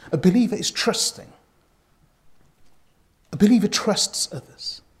innocent. A believer is trusting. A believer trusts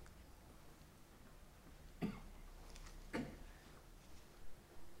others.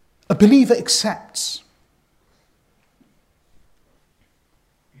 A believer accepts.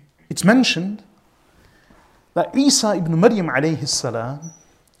 It's mentioned that Isa ibn Maryam alayhi salam,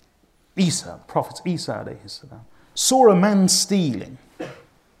 Prophet Isa alayhi salam, saw a man stealing.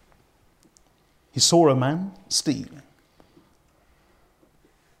 He saw a man stealing.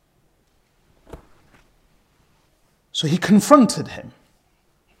 So he confronted him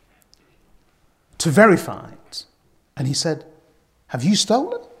to verify it. And he said, have you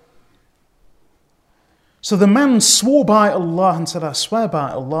stolen? So the man swore by Allah and said, I swear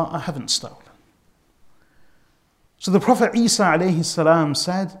by Allah, I haven't stolen. So the Prophet Isa alayhi salam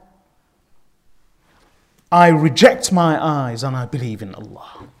said, I reject my eyes and I believe in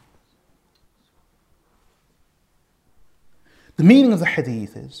Allah. The meaning of the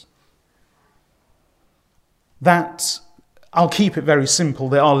hadith is that, I'll keep it very simple.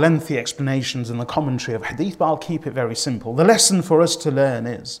 There are lengthy explanations in the commentary of hadith, but I'll keep it very simple. The lesson for us to learn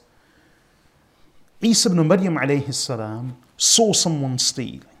is, Isa ibn Maryam alayhi salam saw someone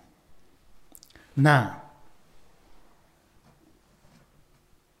stealing. Now,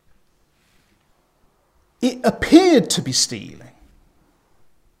 it appeared to be stealing,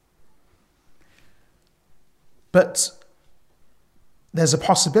 but there's a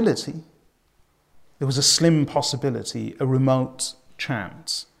possibility, there was a slim possibility, a remote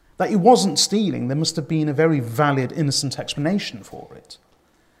chance, that he wasn't stealing. There must have been a very valid, innocent explanation for it.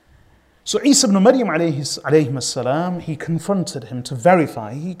 So Isa ibn Maryam alayhi salam, he confronted him to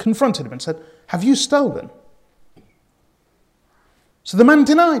verify. He confronted him and said, have you stolen? So the man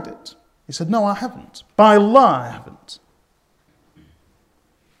denied it. He said, no, I haven't. By Allah, I haven't.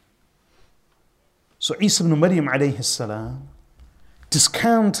 So Isa ibn Maryam alayhi salam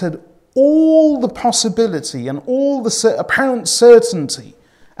discounted all the possibility and all the apparent certainty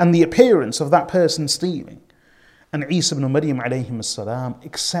and the appearance of that person stealing. And Isa ibn Maryam alayhi salam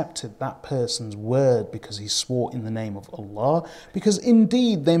accepted that person's word because he swore in the name of Allah, because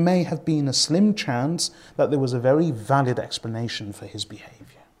indeed there may have been a slim chance that there was a very valid explanation for his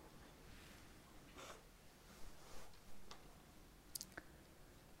behavior.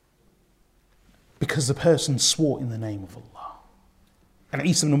 Because the person swore in the name of Allah. And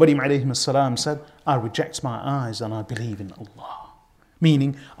Isa ibn Maryam alayhi salam said, I reject my eyes and I believe in Allah.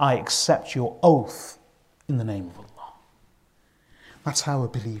 Meaning, I accept your oath in the name of Allah. That's how a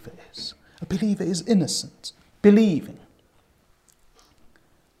believer is. A believer is innocent, believing.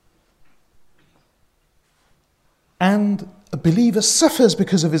 And a believer suffers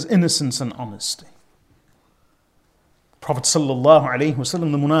because of his innocence and honesty. Prophet sallallahu alaihi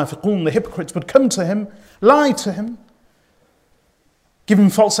wasallam, the munafiqun, the hypocrites would come to him, lie to him, give him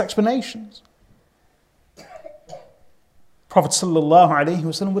false explanations. Prophet sallallahu alaihi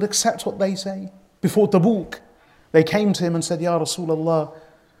wasallam would accept what they say. Before Tabuk, they came to him and said, Ya Rasulullah,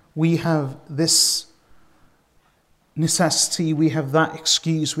 we have this necessity, we have that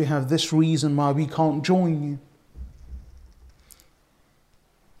excuse, we have this reason why we can't join you.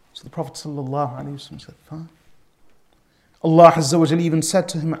 So the Prophet sallallahu alaihi wasallam said, fine. Allah Azza wa Jalla even said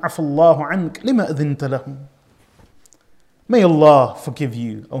to him, Afallahu ank, lima adhinta lahum. May Allah forgive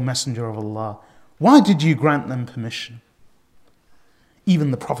you, O Messenger of Allah. Why did you grant them permission?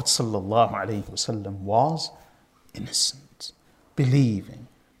 Even the Prophet sallallahu alaihi wasallam was innocent, believing,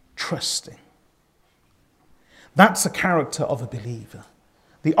 trusting. That's the character of a believer.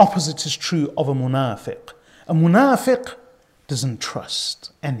 The opposite is true of a munafiq. A munafiq doesn't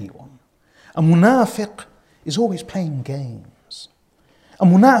trust anyone. A munafiq is always playing games. A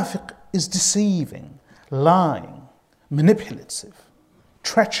munafiq is deceiving, lying, manipulative,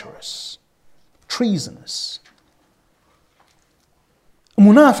 treacherous, treasonous. A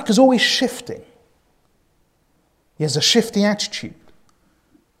munafiq is always shifting. He has a shifty attitude.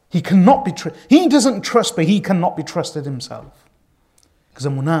 He doesn't trust, but he cannot be trusted himself. Because a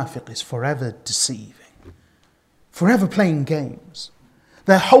munafiq is forever deceiving, forever playing games.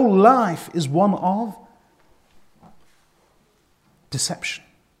 Their whole life is one of deception.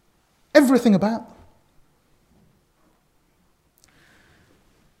 Everything about them.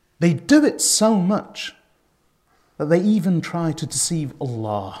 They do it so much that they even try to deceive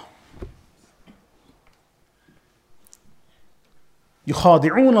Allah.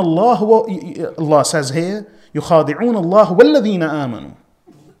 يخادعون الله, Allah says here, يخادعون الله والذين آمنوا.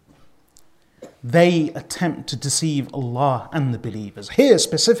 They attempt to deceive Allah and the believers. Here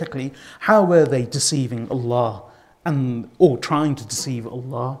specifically, how were they deceiving Allah or trying to deceive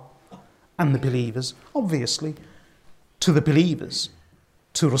Allah and the believers? Obviously, to the believers,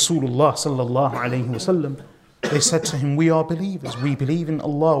 to Rasulullah sallallahu alayhi wasallam, they said to him, we are believers, we believe in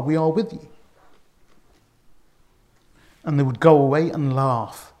Allah, we are with you. And they would go away and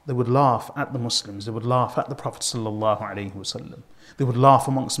laugh. They would laugh at the Muslims. They would laugh at the Prophet sallallahu alaihi wasallam. They would laugh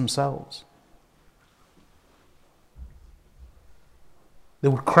amongst themselves. They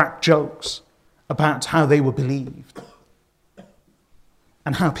would crack jokes about how they were believed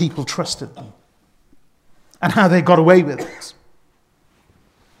and how people trusted them and how they got away with it.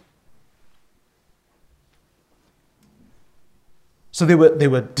 So they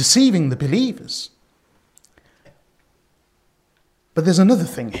were deceiving the believers. But there's another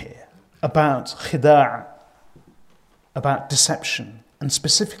thing here about khida', about deception, and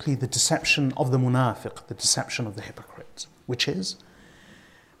specifically the deception of the munafiq, the deception of the hypocrite, which is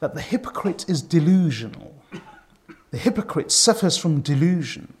that the hypocrite is delusional. The hypocrite suffers from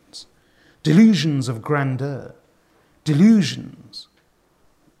delusions, delusions of grandeur, delusions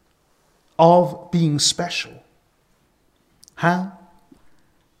of being special. How?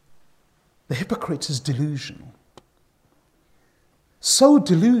 The hypocrite is delusional. So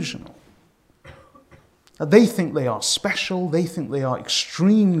delusional that they think they are special, they think they are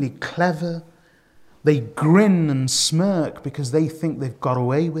extremely clever, they grin and smirk because they think they've got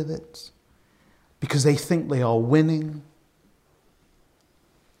away with it, because they think they are winning.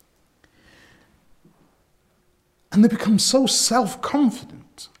 And they become so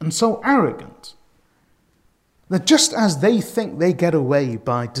self-confident and so arrogant that just as they think they get away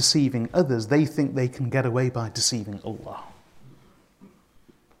by deceiving others, they think they can get away by deceiving Allah.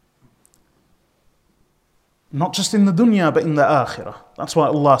 Not just in the dunya, but in the akhirah. That's why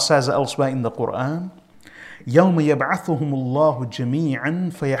Allah says elsewhere in the Quran, يَوْمَ يَبْعَثُهُمُ اللَّهُ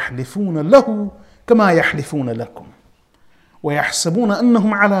جَمِيعًا فَيَحْلِفُونَ لَهُ كَمَا يَحْلِفُونَ لَكُمْ وَيَحْسَبُونَ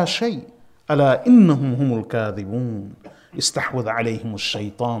أَنَّهُمْ عَلَى شَيْءٍ أَلَا إِنَّهُمْ هُمُ الْكَاذِبُونَ استحوذ عليهم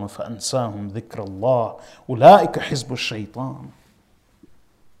الشيطان فأنساهم ذكر الله أولئك حزب الشيطان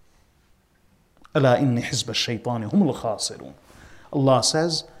ألا إن حزب الشيطان هم الخاسرون. Allah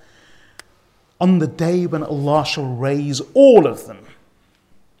says, on the day when Allah shall raise all of them,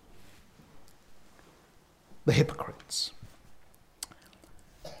 the hypocrites.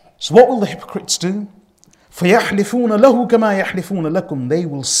 So what will the hypocrites do? فَيَحْلِفُونَ لَهُ كَمَا يَحْلِفُونَ لَكُمْ. They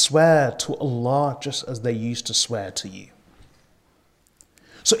will swear to Allah just as they used to swear to you.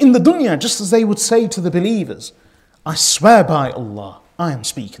 So in the dunya, just as they would say to the believers, I swear by Allah, I am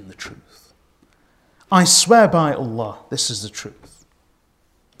speaking the truth. I swear by Allah, this is the truth.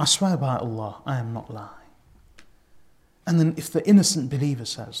 I swear by Allah, I am not lying. And then if the innocent believer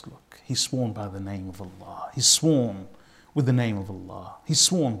says, look, he's sworn by the name of Allah, he's sworn with the name of Allah, he's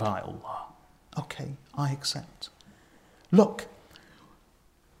sworn by Allah, okay, I accept. Look,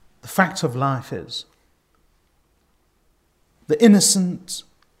 the fact of life is, the innocent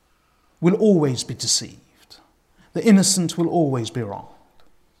will always be deceived. The innocent will always be wronged.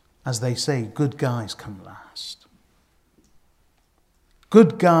 As they say, good guys come last.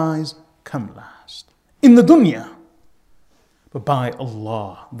 Good guys come last. In the dunya. But by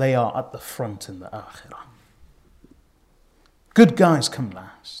Allah, they are at the front in the akhirah. Good guys come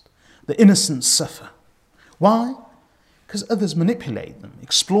last. The innocents suffer. Why? Because others manipulate them,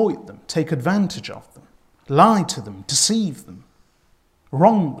 exploit them, take advantage of them, lie to them, deceive them,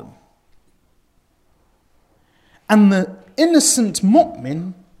 wrong them. And the innocent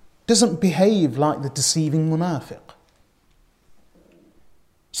mu'min doesn't behave like the deceiving munafiq.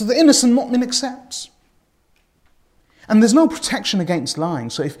 So the innocent mu'min accepts. And there's no protection against lying.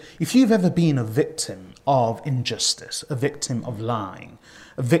 So if you've ever been a victim of injustice, a victim of lying,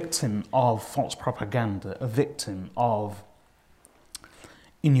 a victim of false propaganda, a victim of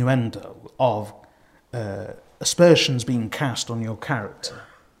innuendo, of aspersions being cast on your character,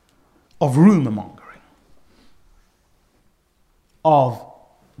 of rumour mongering, of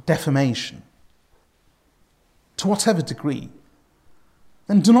defamation, to whatever degree,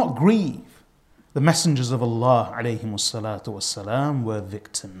 then do not grieve. The messengers of Allah alayhimus salatu wassalam were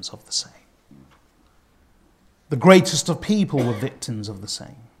victims of the same. The greatest of people were victims of the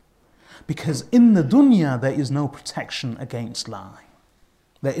same. Because in the dunya there is no protection against lying.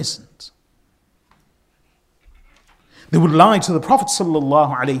 There isn't. They would lie to the Prophet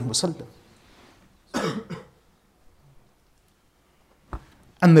sallallahu alayhi wasallam.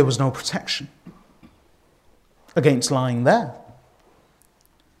 And there was no protection against lying there.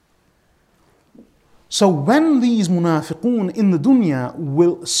 So when these munafiqun in the dunya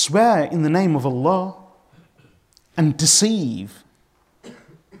will swear in the name of Allah and deceive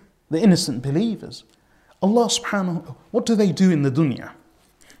the innocent believers, Allah subhanahu, what do they do in the dunya?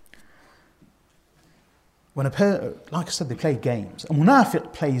 When like I said, they play games. A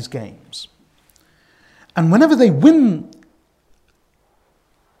munafiq plays games. And whenever they win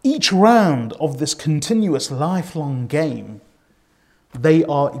each round of this continuous lifelong game, they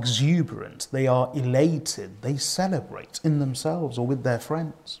are exuberant, they are elated, they celebrate in themselves or with their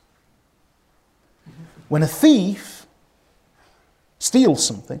friends. When a thief steals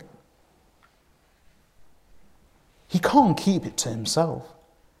something, he can't keep it to himself.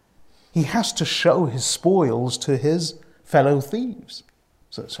 He has to show his spoils to his fellow thieves.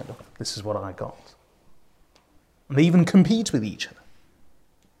 So look, this is what I got. And they even compete with each other.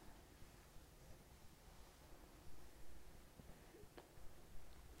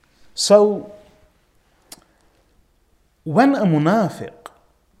 So, when a munafiq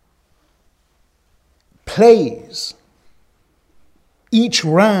plays each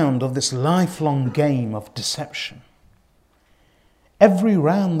round of this lifelong game of deception, every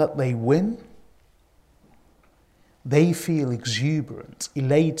round that they win, they feel exuberant,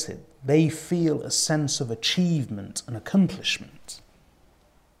 elated. They feel a sense of achievement and accomplishment.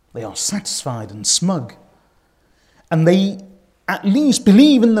 They are satisfied and smug. And they at least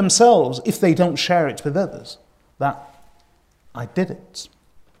believe in themselves, if they don't share it with others, that I did it.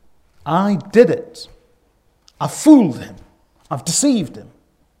 I did it. I fooled him. I've deceived him.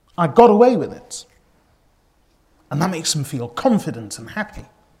 I got away with it. And that makes them feel confident and happy.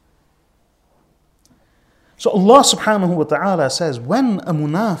 So Allah subhanahu wa ta'ala says, when a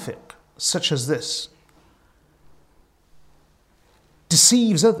munafiq such as this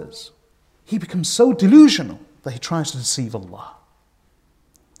deceives others, he becomes so delusional that he tries to deceive Allah.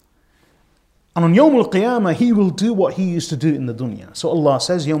 And on Yawm al-Qiyamah, he will do what he used to do in the dunya. So Allah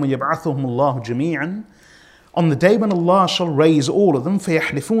says, يَوْمَ يَبْعَثُهُمُ اللَّهُ جَمِيعًا. On the day when Allah shall raise all of them,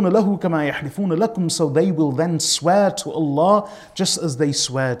 فَيَحْلِفُونَ لَهُ كَمَا يَحْلِفُونَ لَكُمْ. So they will then swear to Allah just as they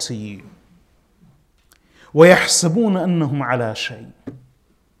swear to you. وَيَحْسَبُونَ أَنَّهُمْ عَلَى شَيْءٍ.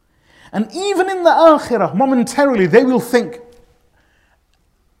 And even in the akhirah, momentarily, they will think,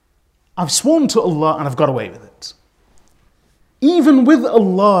 I've sworn to Allah and I've got away with it. Even with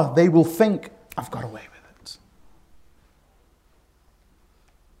Allah, they will think, I've got away with it.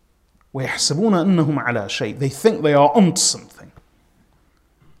 وَيَحْسَبُونَ أَنَّهُمْ عَلَى شَيْءٍ. They think they are onto something.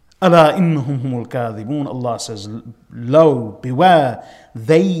 أَلَا إِنَّهُمْ هُمُ الْكَاذِبُونَ. Allah says, lo, beware,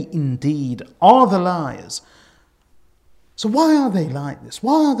 they indeed are the liars. So why are they like this?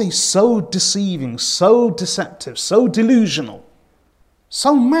 Why are they so deceiving, so deceptive, so delusional,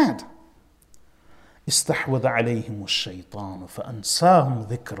 so mad? استحوذ عليهم الشيطان فأنساهم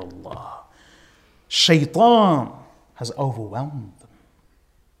ذكر الله. Shaitan has overwhelmed them.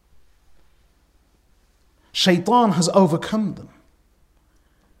 Shaitan has overcome them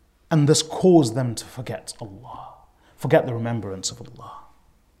and thus caused them to forget Allah, forget the remembrance of Allah.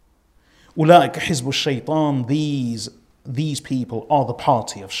 أولئك حزب الشيطان. These people are the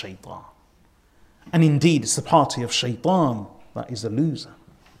party of Shaitan. And indeed, it's the party of Shaitan that is the loser.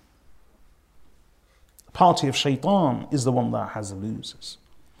 The party of Shaitan is the one that has the losers.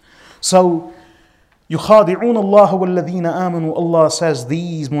 So, يُخَادِعُونَ اللَّهَ وَالَّذِينَ آمَنُوا. Allah says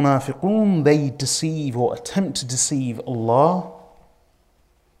these munafiqun, they deceive or attempt to deceive Allah.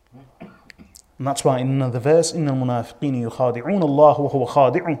 And that's why in another verse, إِنَّ الْمُنَافِقِينَ يُخَادِعُونَ اللَّهَ وَهُوَ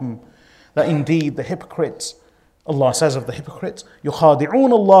خَادِعُهُم. That indeed the hypocrites, Allah says of the hypocrites, يُخَادِعُونَ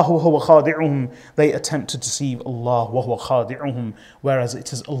اللَّهَ وَهُوَ خَادِعُهُم. They attempt to deceive Allah, وَهُوَ خَادِعُهُم, whereas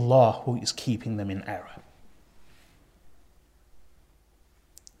it is Allah who is keeping them in error.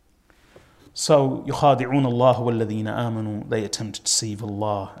 So, يُخَادِعُونَ اللَّهَ وَالَّذِينَ آمَنُوا. They attempt to deceive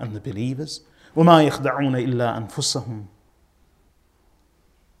Allah and the believers. وَمَا يَخْدَعُونَ إِلَّا أَنفُسَهُمْ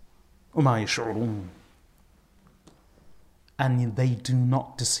وَمَا يَشْعُرُونَ. And they do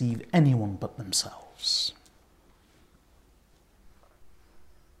not deceive anyone but themselves.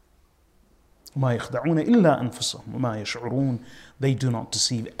 وَمَا يَخْدَعُونَ إِلَّا أَنفُسَهُمْ وَمَا يَشْعُرُونَ. They do not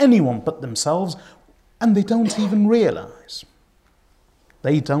deceive anyone but themselves, and they don't even realize.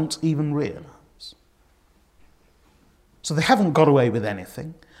 They don't even realize. So they haven't got away with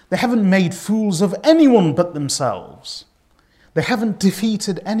anything. They haven't made fools of anyone but themselves. They haven't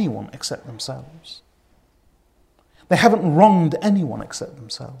defeated anyone except themselves. They haven't wronged anyone except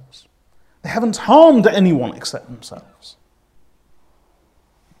themselves. They haven't harmed anyone except themselves.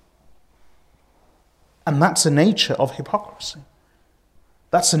 And that's the nature of hypocrisy.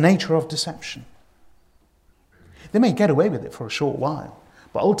 That's the nature of deception. They may get away with it for a short while,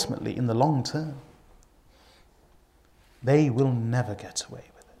 but ultimately, in the long term, they will never get away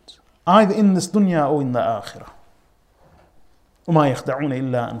with it. Either in this dunya or in the akhirah. وَمَا يَخْدَعُونَ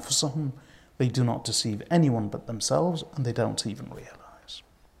إِلَّا أَنفُسَهُمْ. They do not deceive anyone but themselves, and they don't even realize.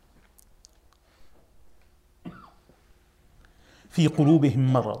 فِي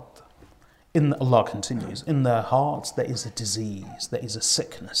قُلُوبِهِمْ مَرَضٌ. Allah continues, in their hearts there is a disease, there is a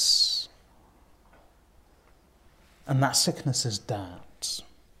sickness. And that sickness is doubt.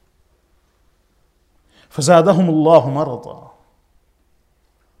 فَزَادَهُمُ اللَّهُ مَرَضًا.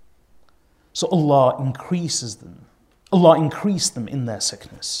 So Allah increases them. Allah increased them in their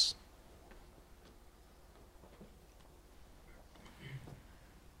sickness.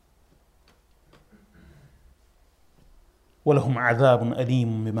 وَلَهُمْ عَذَابٌ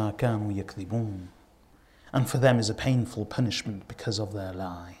أَلِيمٌ بِمَا كَانُوا يَكْذِبُونَ. And for them is a painful punishment because of their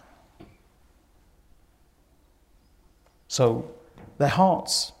lying. So their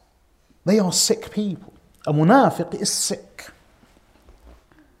hearts, they are sick people. A munafiq is sick.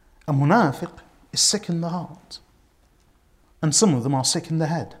 A munafiq is sick in the heart. And some of them are sick in the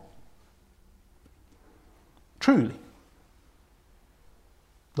head. Truly.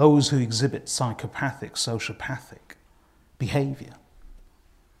 Those who exhibit psychopathic, sociopathic behavior,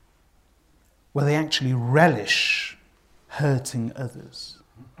 where they actually relish hurting others.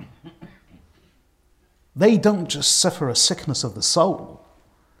 They don't just suffer a sickness of the soul,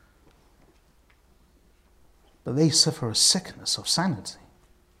 but they suffer a sickness of sanity.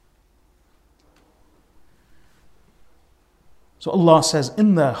 So Allah says,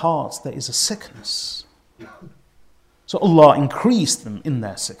 in their hearts there is a sickness. So Allah increased them in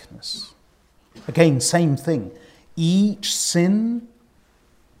their sickness. Again, same thing. Each sin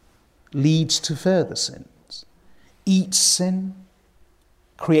leads to further sins. Each sin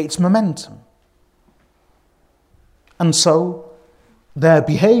creates momentum. And so their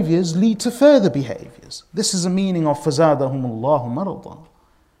behaviors lead to further behaviors. This is the meaning of فَزَادَهُمُ اللَّهُ مَرَضًا.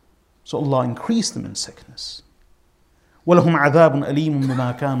 So Allah increased them in sickness. وَلَهُمْ عَذَابٌ أَلِيمٌ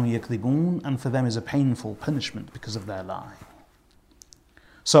بِمَا كَانُوا يَكْذِبُونَ. And for them is a painful punishment because of their lying.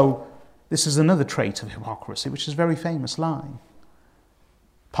 So This is another trait of hypocrisy, which is very famous: lying.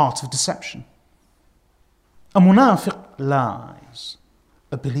 Part of deception. A munafiq lies.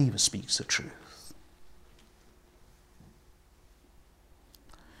 A believer speaks the truth.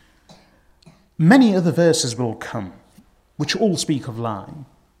 Many other verses will come, which all speak of lying,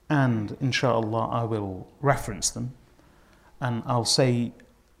 and inshallah I will reference them, and I'll say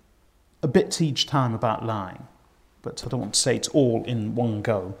a bit each time about lying, but I don't want to say it's all in one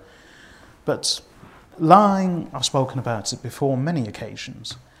go. But lying, I've spoken about it before on many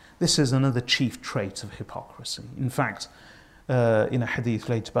occasions. This is another chief trait of hypocrisy. In fact, in a hadith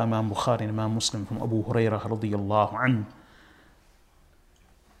related by Imam Bukhari and Imam Muslim from Abu Hurairah radiyallahu anhu,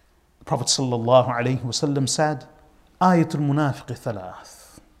 the Prophet sallallahu alayhi wasallam said, Ayatul munafiq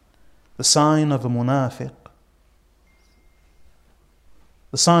thalath. The sign of a munafiq,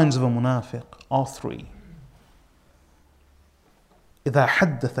 the signs of a munafiq are three. إذا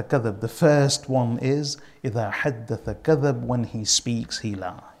حدث كذب. The first one is إذا حدث كذب. When he speaks, he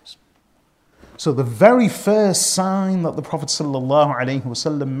lies. So the very first sign that the Prophet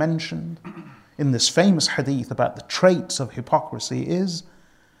ﷺ mentioned in this famous hadith about the traits of hypocrisy is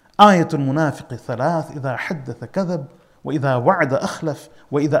آية المنافق ثلاث إذا حدث كذب وإذا وعد أخلف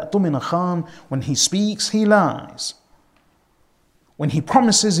وإذا اؤتمن خان. When he speaks, he lies. When he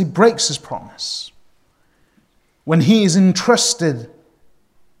promises, he breaks his promise. When he is entrusted,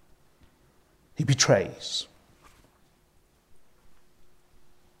 he betrays.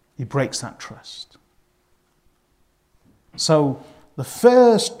 He breaks that trust. So the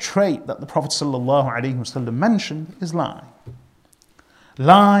first trait that the Prophet ﷺ mentioned is lying.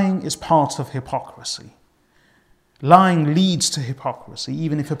 Lying is part of hypocrisy. Lying leads to hypocrisy,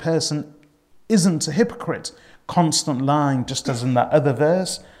 even if a person isn't a hypocrite. Constant lying, just as in that other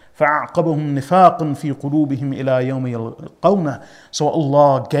verse, فَأَعْقَبَهُمْ نِفَاقًا فِي قُلُوبِهِمْ إِلَى يَوْمِ يَلْقَوْنَهُ. So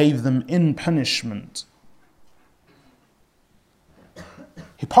Allah gave them in punishment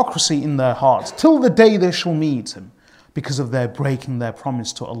hypocrisy in their hearts till the day they shall meet Him, because of their breaking their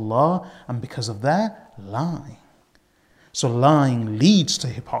promise to Allah and because of their lying. So lying leads to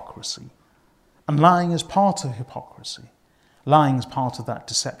hypocrisy, and lying is part of hypocrisy. Lying is part of that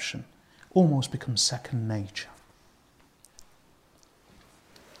deception. Almost becomes second nature.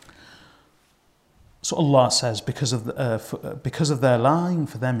 So Allah says, because of their lying,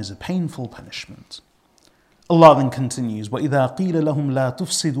 for them is a painful punishment. Allah then continues, وَإِذَا قِيلَ لَهُمْ لَا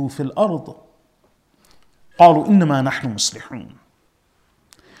تُفْسِدُوا فِي الْأَرْضِ قَالُوا إِنَّمَا نَحْنُ مُصْلِحُونَ.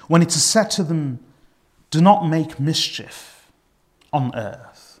 When it is said to them, do not make mischief on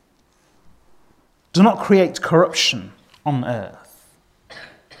earth. Do not create corruption on earth.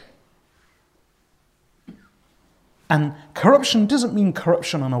 And corruption doesn't mean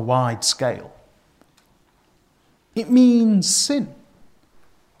corruption on a wide scale. It means sin.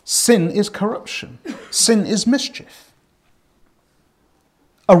 Sin is corruption. Sin is mischief.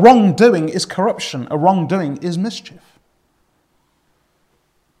 A wrongdoing is corruption. A wrongdoing is mischief.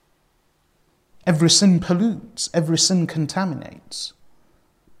 Every sin pollutes. Every sin contaminates.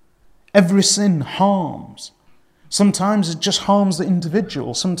 Every sin harms. Sometimes it just harms the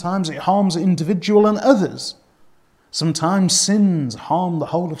individual. Sometimes it harms the individual and others. Sometimes sins harm the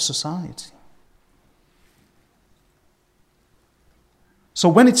whole of society. So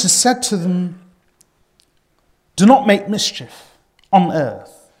when it is said to them, do not make mischief on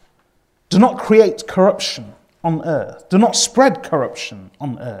earth, do not create corruption on earth, do not spread corruption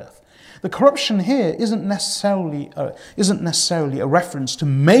on earth. The corruption here isn't necessarily a reference to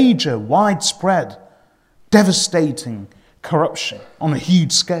major, widespread, devastating corruption on a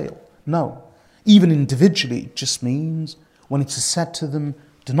huge scale. No. Even individually, it just means when it is said to them,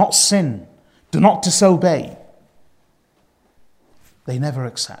 do not sin, do not disobey, they never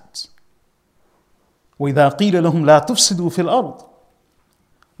accept. وَإِذَا قِيلَ لَهُمْ لَا تُفْسِدُوا فِي الْأَرْضِ.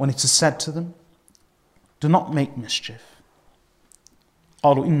 When it is said to them, do not make mischief.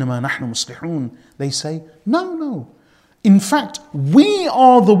 قَالُوا إِنَّمَا نَحْنُ مُصْلِحُونَ. They say, no. In fact, we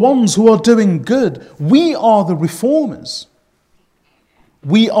are the ones who are doing good. We are the reformers.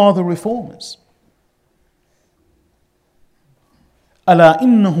 We are the reformers. أَلَا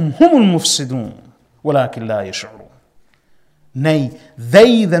إِنَّهُمْ هُمُ الْمُفْسِدُونَ وَلَكِنْ لَا يَشْعُرُونَ. Nay,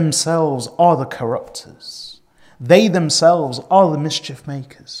 they themselves are the corrupters. They themselves are the mischief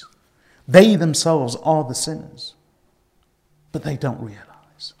makers. They themselves are the sinners. But they don't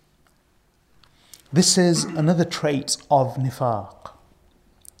realize. This is another trait of nifaq.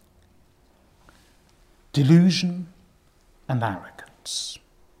 Delusion and arrogance.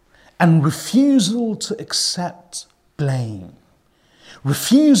 And refusal to accept blame.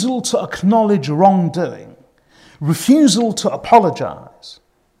 Refusal to acknowledge wrongdoing. Refusal to apologize.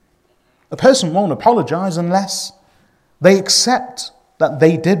 A person won't apologize unless they accept that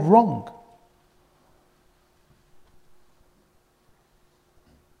they did wrong.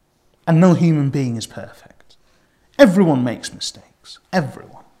 And no human being is perfect. Everyone makes mistakes.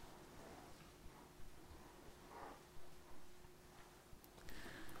 Everyone.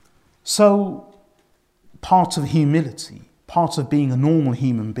 So, part of humility, part of being a normal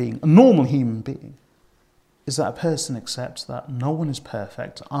human being, is that a person accepts that no one is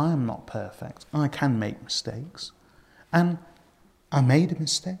perfect, I am not perfect, I can make mistakes, and I made a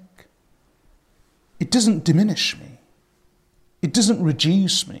mistake. It doesn't diminish me. It doesn't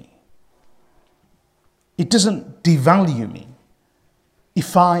reduce me. It doesn't devalue me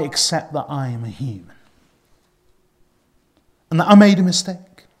if I accept that I am a human and that I made a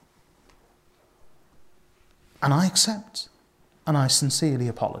mistake. And I accept and I sincerely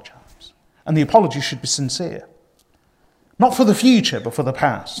apologize. And the apology should be sincere. Not for the future, but for the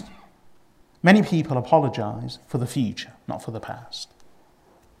past. Many people apologize for the future, not for the past.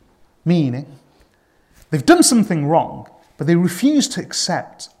 Meaning, they've done something wrong, but they refuse to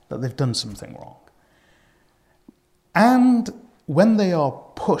accept that they've done something wrong. And when they are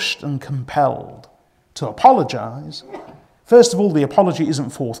pushed and compelled to apologize, first of all, the apology isn't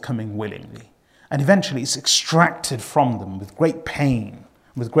forthcoming willingly. And eventually it's extracted from them with great pain,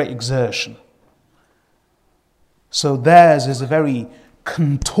 with great exertion. So theirs is a very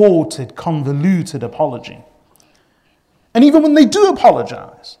contorted, convoluted apology. And even when they do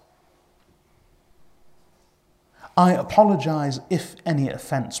apologize, I apologize if any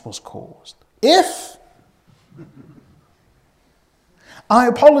offense was caused. I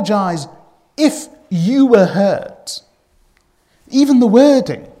apologize if you were hurt. Even the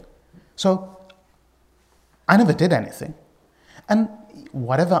wording. So, I never did anything. And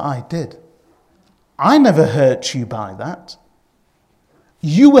whatever I did, I never hurt you by that.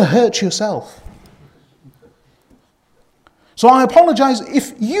 You were hurt yourself. So I apologize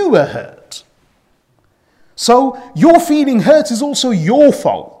if you were hurt. So your feeling hurt is also your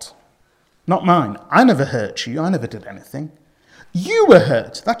fault, not mine. I never hurt you. I never did anything. You were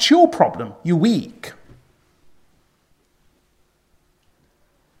hurt. That's your problem. You're weak.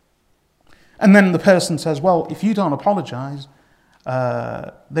 And then the person says, well, if you don't apologize,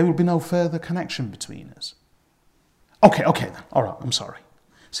 there will be no further connection between us. Okay then. All right, I'm sorry.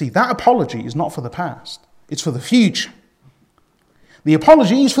 See, that apology is not for the past. It's for the future. The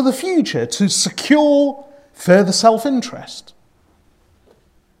apology is for the future to secure further self-interest,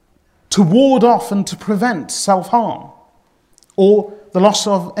 to ward off and to prevent self-harm or the loss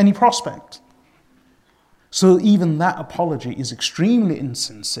of any prospect. So even that apology is extremely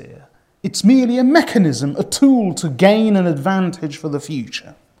insincere. It's merely a mechanism, a tool to gain an advantage for the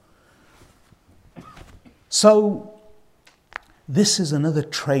future. So this is another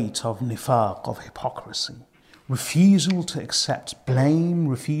trait of nifaq, of hypocrisy. Refusal to accept blame,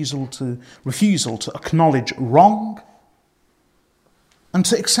 refusal to acknowledge wrong, and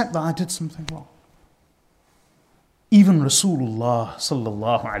to accept that I did something wrong. Even Rasulullah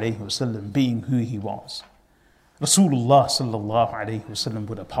sallallahu alayhi wasallam, being who he was, Rasulullah sallallahu alayhi wasallam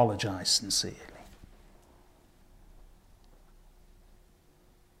would apologize sincerely.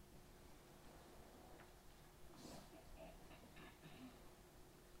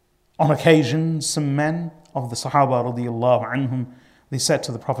 On occasion, some men of the Sahaba radiyallahu anhum, they said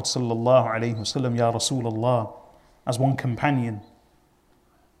to the Prophet sallallahu alayhi wasallam, Ya Rasulullah, as one companion.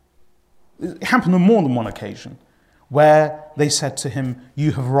 It happened on more than one occasion, where they said to him,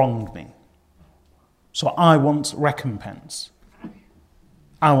 you have wronged me. So I want recompense.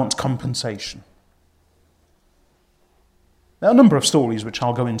 I want compensation. There are a number of stories which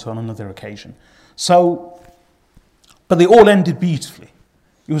I'll go into on another occasion. But they all ended beautifully.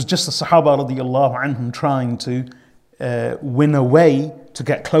 It was just the Sahaba radiyallahu anhum trying to win a way to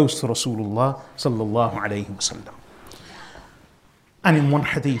get close to Rasulullah sallallahu alayhi wasallam. And in one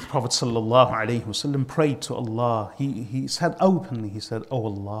hadith, Prophet sallallahu alayhi wasallam prayed to Allah. He said openly, he said, "Oh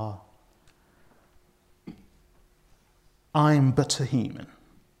Allah, I am but a human.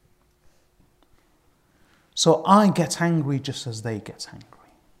 So I get angry just as they get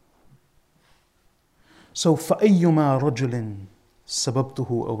angry. So فَأَيُّمَا رَجُلٍ سَبَبْتُهُ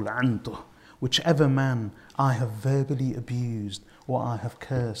أَوْ لَعَنْتُهُ, whichever man I have verbally abused or I have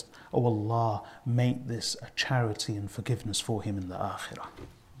cursed, oh Allah, make this a charity and forgiveness for him in the akhirah."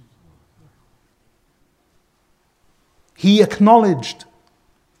 He acknowledged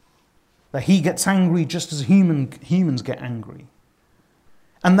that he gets angry just as humans get angry.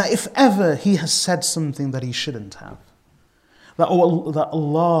 And that if ever he has said something that he shouldn't have, that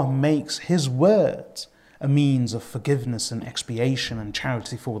Allah makes his words a means of forgiveness and expiation and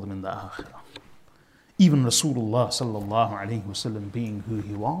charity for them in the akhirah. Even Rasulullah sallallahu alayhi wasallam, being who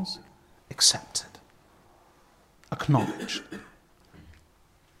he was, accepted, acknowledged.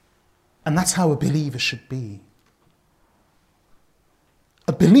 And that's how a believer should be.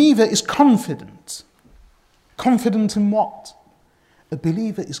 A believer is confident. Confident in what? A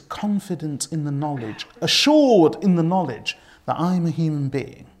believer is confident in the knowledge, assured in the knowledge that I'm a human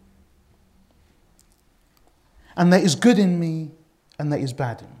being. And there is good in me and there is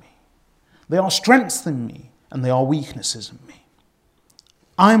bad in me. There are strengths in me and there are weaknesses in me.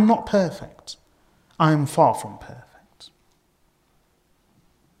 I am not perfect. I am far from perfect.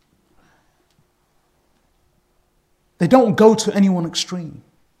 They don't go to any one extreme.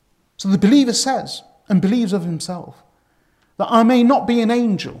 So the believer says and believes of himself that I may not be an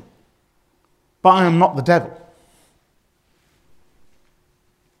angel, but I am not the devil.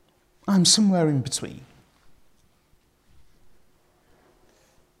 I am somewhere in between.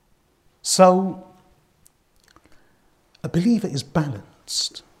 So, a believer is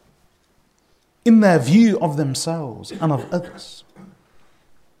balanced in their view of themselves and of others.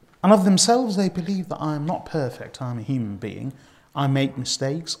 And of themselves, they believe that I am not perfect, I am a human being. I make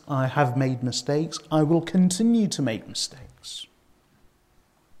mistakes, I have made mistakes, I will continue to make mistakes.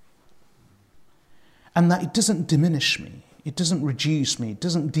 And that it doesn't diminish me, it doesn't reduce me, it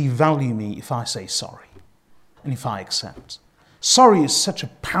doesn't devalue me if I say sorry and if I accept. Sorry is such a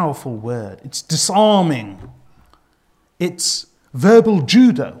powerful word. It's disarming. It's verbal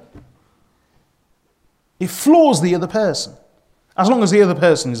judo. It floors the other person, as long as the other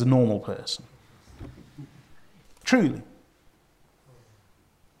person is a normal person. Truly.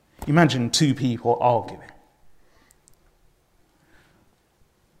 Imagine two people arguing.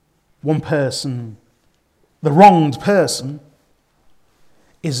 One person, the wronged person,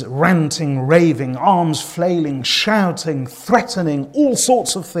 is ranting, raving, arms flailing, shouting, threatening, all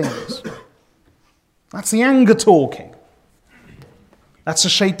sorts of things. That's the anger talking. That's a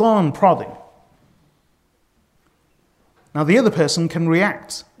shaitan prodding. Now the other person can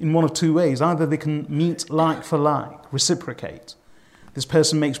react in one of two ways. Either they can meet like for like, reciprocate. This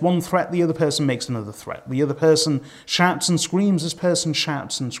person makes one threat, the other person makes another threat. The other person shouts and screams, this person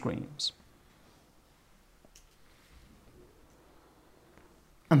shouts and screams.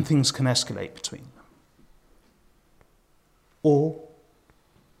 And things can escalate between them. Or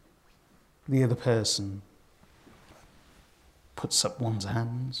the other person puts up one's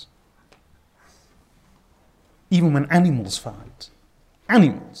hands. Even when animals fight,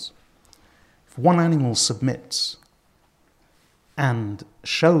 animals, if one animal submits and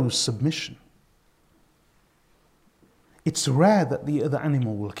shows submission, it's rare that the other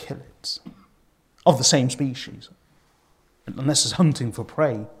animal will kill it, of the same species. Unless it's hunting for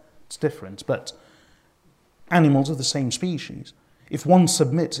prey, it's different. But animals of the same species, if one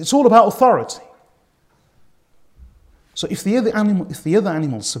submits, it's all about authority. So if the other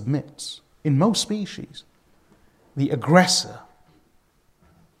animal submits, in most species, the aggressor,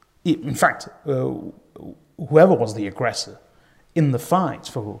 in fact, whoever was the aggressor in the fight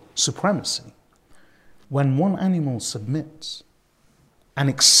for supremacy, when one animal submits and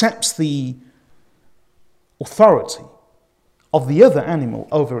accepts the authority of the other animal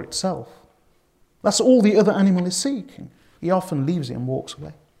over itself, that's all the other animal is seeking. He often leaves it and walks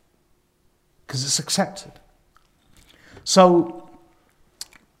away because it's accepted. So,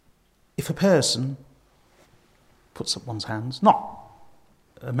 if a person puts up one's hands, not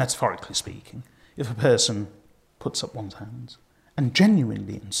metaphorically speaking, if a person puts up one's hands and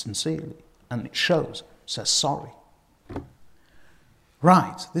genuinely and sincerely, and it shows, says sorry.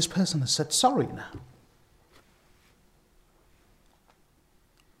 Right, this person has said sorry now.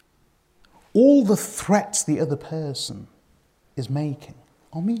 All the threats the other person is making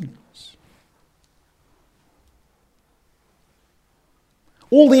are meaningless.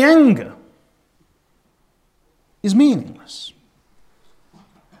 All the anger is meaningless.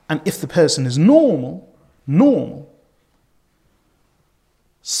 And if the person is normal,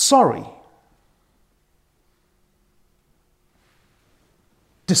 sorry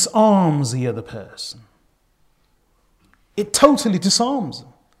disarms the other person. It totally disarms them.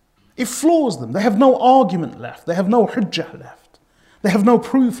 It floors them. They have no argument left. They have no hujjah left. They have no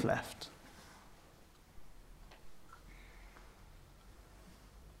proof left.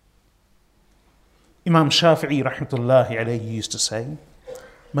 Imam Shafi'i rahmatullahi alayhi used to say,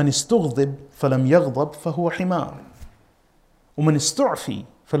 من استغضب فلم يغضب فهو حمار ومن استعفي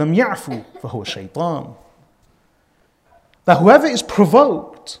فلم يعفو فهو شيطان. That whoever is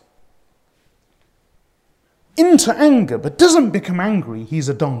provoked into anger but doesn't become angry, he's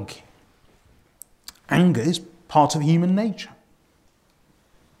a donkey. Anger is part of human nature.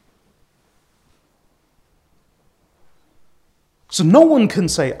 So no one can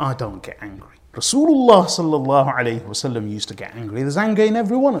say, I don't get angry. Rasulullah sallallahu alayhi wasallam used to get angry. There's anger in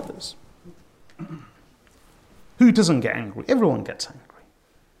every one of us. Who doesn't get angry? Everyone gets angry.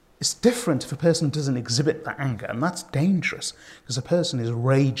 It's different if a person doesn't exhibit that anger, and that's dangerous because a person is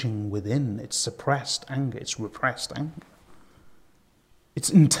raging within. It's suppressed anger, it's repressed anger.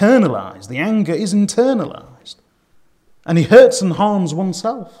 It's internalized. The anger is internalized. And it hurts and harms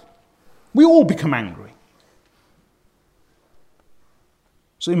oneself. We all become angry.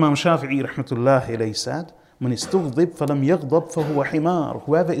 So Imam Shafi'i rahmatullahi alayhi said, "Man istughdib falam yaghdab fahuwa himar."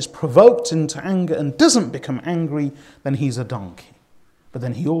 Whoever is provoked into anger and doesn't become angry, then he's a donkey. But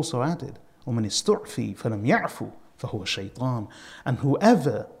then he also added, وَمَنِ اسْتُعْفِي فَلَمْ يَعْفُ فَهُوَ شَيْطَانٌ. And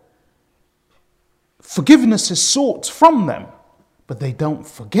whoever forgiveness is sought from them, but they don't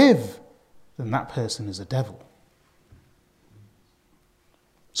forgive, then that person is a devil.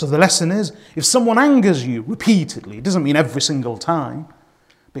 So the lesson is, if someone angers you repeatedly, it doesn't mean every single time,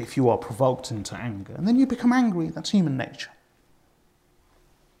 but if you are provoked into anger, and then you become angry, that's human nature.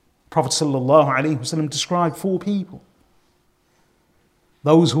 Prophet ﷺ described 4 people.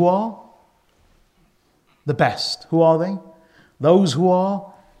 Those who are the best. Who are they? Those who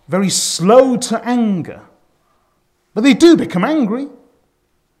are very slow to anger. But they do become angry.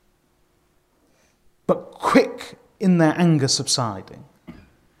 But quick in their anger subsiding.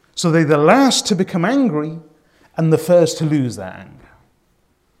 So they're the last to become angry and the first to lose their anger.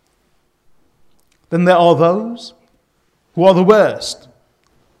 Then there are those who are the worst,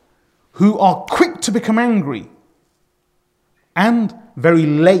 who are quick to become angry and very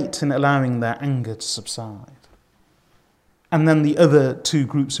late in allowing their anger to subside. And then the other 2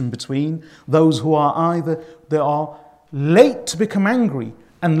 groups in between, those who are either they are late to become angry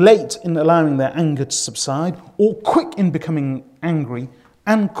and late in allowing their anger to subside, or quick in becoming angry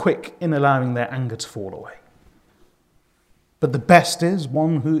and quick in allowing their anger to fall away. But the best is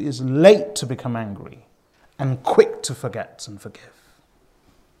one who is late to become angry and quick to forget and forgive.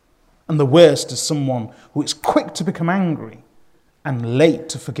 And the worst is someone who is quick to become angry and late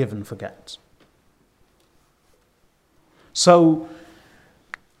to forgive and forget. So,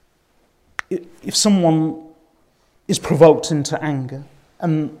 if someone is provoked into anger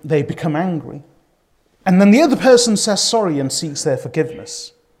and they become angry, and then the other person says sorry and seeks their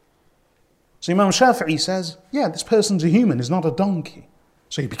forgiveness, so Imam Shafi'i says, yeah, this person's a human, he's not a donkey.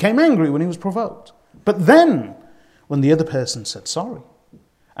 So he became angry when he was provoked. But then, when the other person said sorry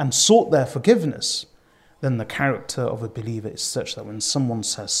and sought their forgiveness, then the character of a believer is such that when someone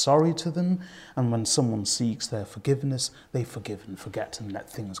says sorry to them and when someone seeks their forgiveness, they forgive and forget and let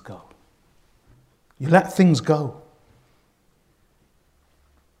things go. You let things go.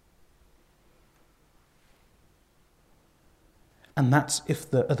 And that's if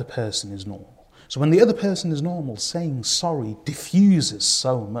the other person is normal. So when the other person is normal, saying sorry diffuses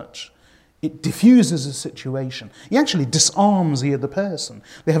so much. It diffuses a situation. It actually disarms the other person.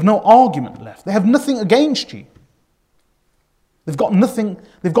 They have no argument left. They have nothing against you. They've got nothing,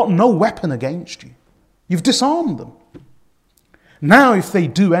 they've got no weapon against you. You've disarmed them. Now if they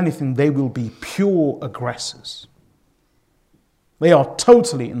do anything, they will be pure aggressors. They are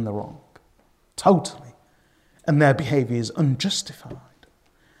totally in the wrong. Totally. And their behavior is unjustified.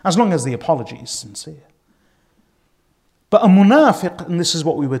 As long as the apology is sincere. But a munafiq, and this is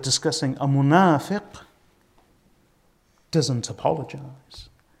what we were discussing, a munafiq doesn't apologize.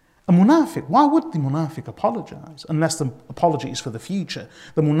 A munafiq, why would the munafiq apologize? Unless the apology is for the future.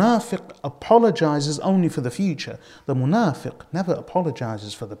 The munafiq apologizes only for the future. The munafiq never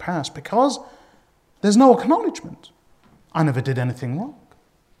apologizes for the past because there's no acknowledgement. I never did anything wrong.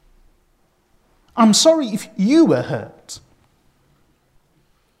 I'm sorry if you were hurt.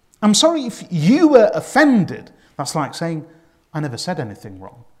 I'm sorry if you were offended. That's like saying, I never said anything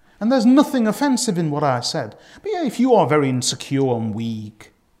wrong. And there's nothing offensive in what I said. But yeah, if you are very insecure and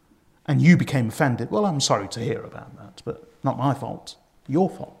weak and you became offended, well, I'm sorry to hear about that, but not my fault. Your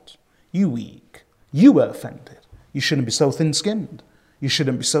fault. You weak. You were offended. You shouldn't be so thin-skinned. You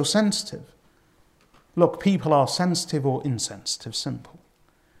shouldn't be so sensitive. Look, people are sensitive or insensitive, simple.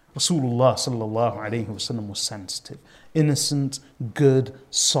 Rasulullah sallallahu alayhi wasallam was sensitive. Innocent, good,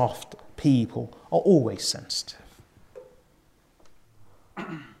 soft people are always sensitive.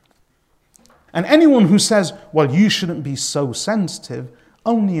 And anyone who says, well, you shouldn't be so sensitive,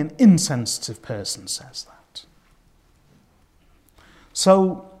 only an insensitive person says that.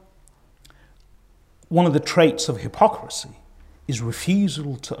 So, one of the traits of hypocrisy is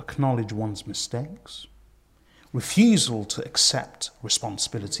refusal to acknowledge one's mistakes, refusal to accept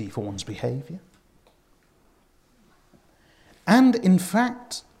responsibility for one's behavior, And in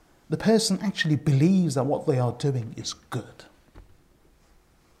fact, the person actually believes that what they are doing is good.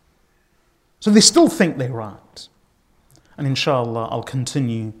 So they still think they're right. And inshallah, I'll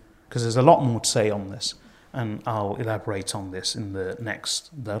continue, because there's a lot more to say on this, and I'll elaborate on this in the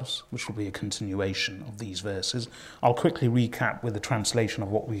next dars, which will be a continuation of these verses. I'll quickly recap with the translation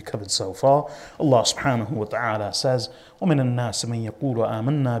of what we've covered so far. Allah subhanahu wa ta'ala says, وَمِنَ النَّاسِ مَنْ يَقُولُ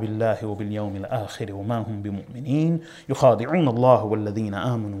آمَنَّا بِاللَّهِ وَبِالْيَوْمِ الْآخِرِ وَمَا هُمْ بِمُؤْمِنِينَ يُخَادِعُونَ اللَّهَ وَالَّذِينَ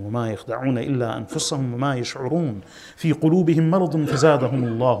آمَنُوا وَمَا يَخْدَعُونَ إِلَّا أَنفُسَهُمْ وَمَا يَشْعُرُونَ فِي قُلُوبِهِمْ مَرَضٌ فَزَادَهُمُ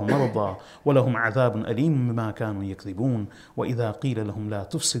اللَّهُ مَرَضًا وَلَهُمْ عَذَابٌ أَلِيمٌ بِمَا كَانُوا يَكْذِبُونَ وَإِذَا قِيلَ لَهُمْ لَا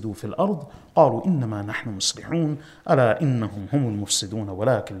تُفْسِدُوا فِي الْأَرْضِ قالوا إنما نحن مصلحون ألا إنهم هم المفسدون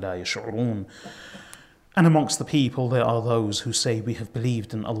ولكن لا يشعرون. And amongst the people there are those who say we have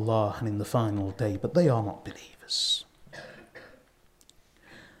believed in Allah and in the final day, but they are not believers.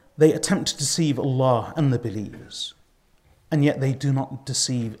 They attempt to deceive Allah and the believers, and yet they do not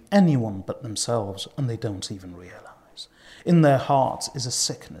deceive anyone but themselves, and they don't even realize. In their hearts is a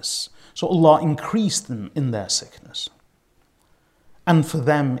sickness, so Allah increased them in their sickness. And for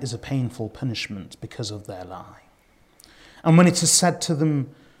them is a painful punishment because of their lie. And when it is said to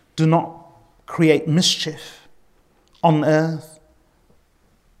them, do not create mischief on earth,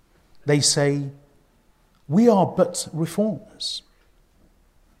 they say, we are but reformers.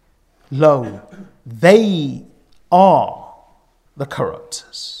 Lo, they are the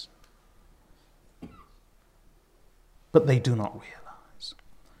corrupters. But they do not realize.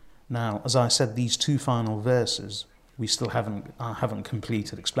 Now, as I said, these two final verses, we still haven't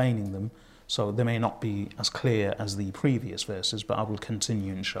completed explaining them, so they may not be as clear as the previous verses, but I will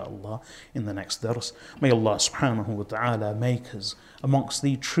continue inshallah in the next dars. May Allah subhanahu wa ta'ala make us amongst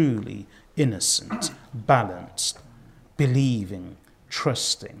the truly innocent, balanced, believing,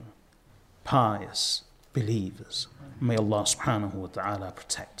 trusting, pious believers. May Allah subhanahu wa ta'ala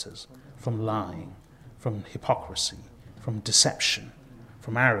protect us from lying, from hypocrisy, from deception,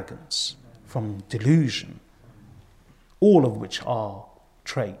 from arrogance, from delusion, all of which are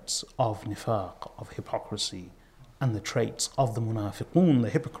traits of nifaq, of hypocrisy, and the traits of the munafiqun, the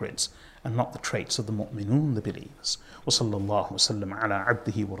hypocrites, and not the traits of the mu'minun, the believers. وصلى الله وسلم على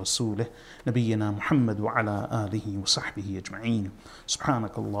عبده ورسوله نبينا محمد وعلى آله وصحبه أجمعين.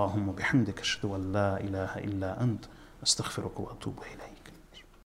 سبحانك اللهم وبحمدك أشهد أن لا إله إلا أنت أستغفرك وأتوب إليك.